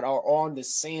are on the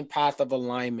same path of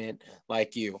alignment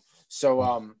like you.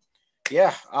 So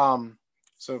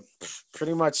So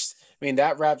pretty much, I mean,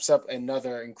 that wraps up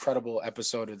another incredible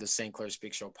episode of the St. Clair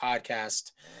Speak Show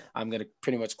podcast. I'm going to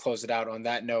pretty much close it out on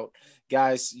that note.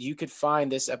 Guys, you could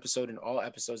find this episode and all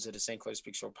episodes of the St. Clair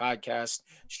Speak Show podcast,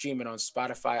 streaming on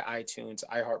Spotify, iTunes,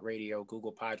 iHeartRadio,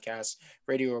 Google Podcasts,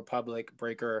 Radio Republic,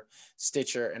 Breaker,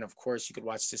 Stitcher, and of course, you could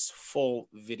watch this full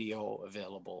video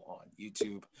available on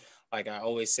YouTube. Like I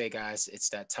always say, guys, it's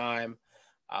that time.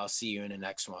 I'll see you in the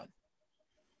next one.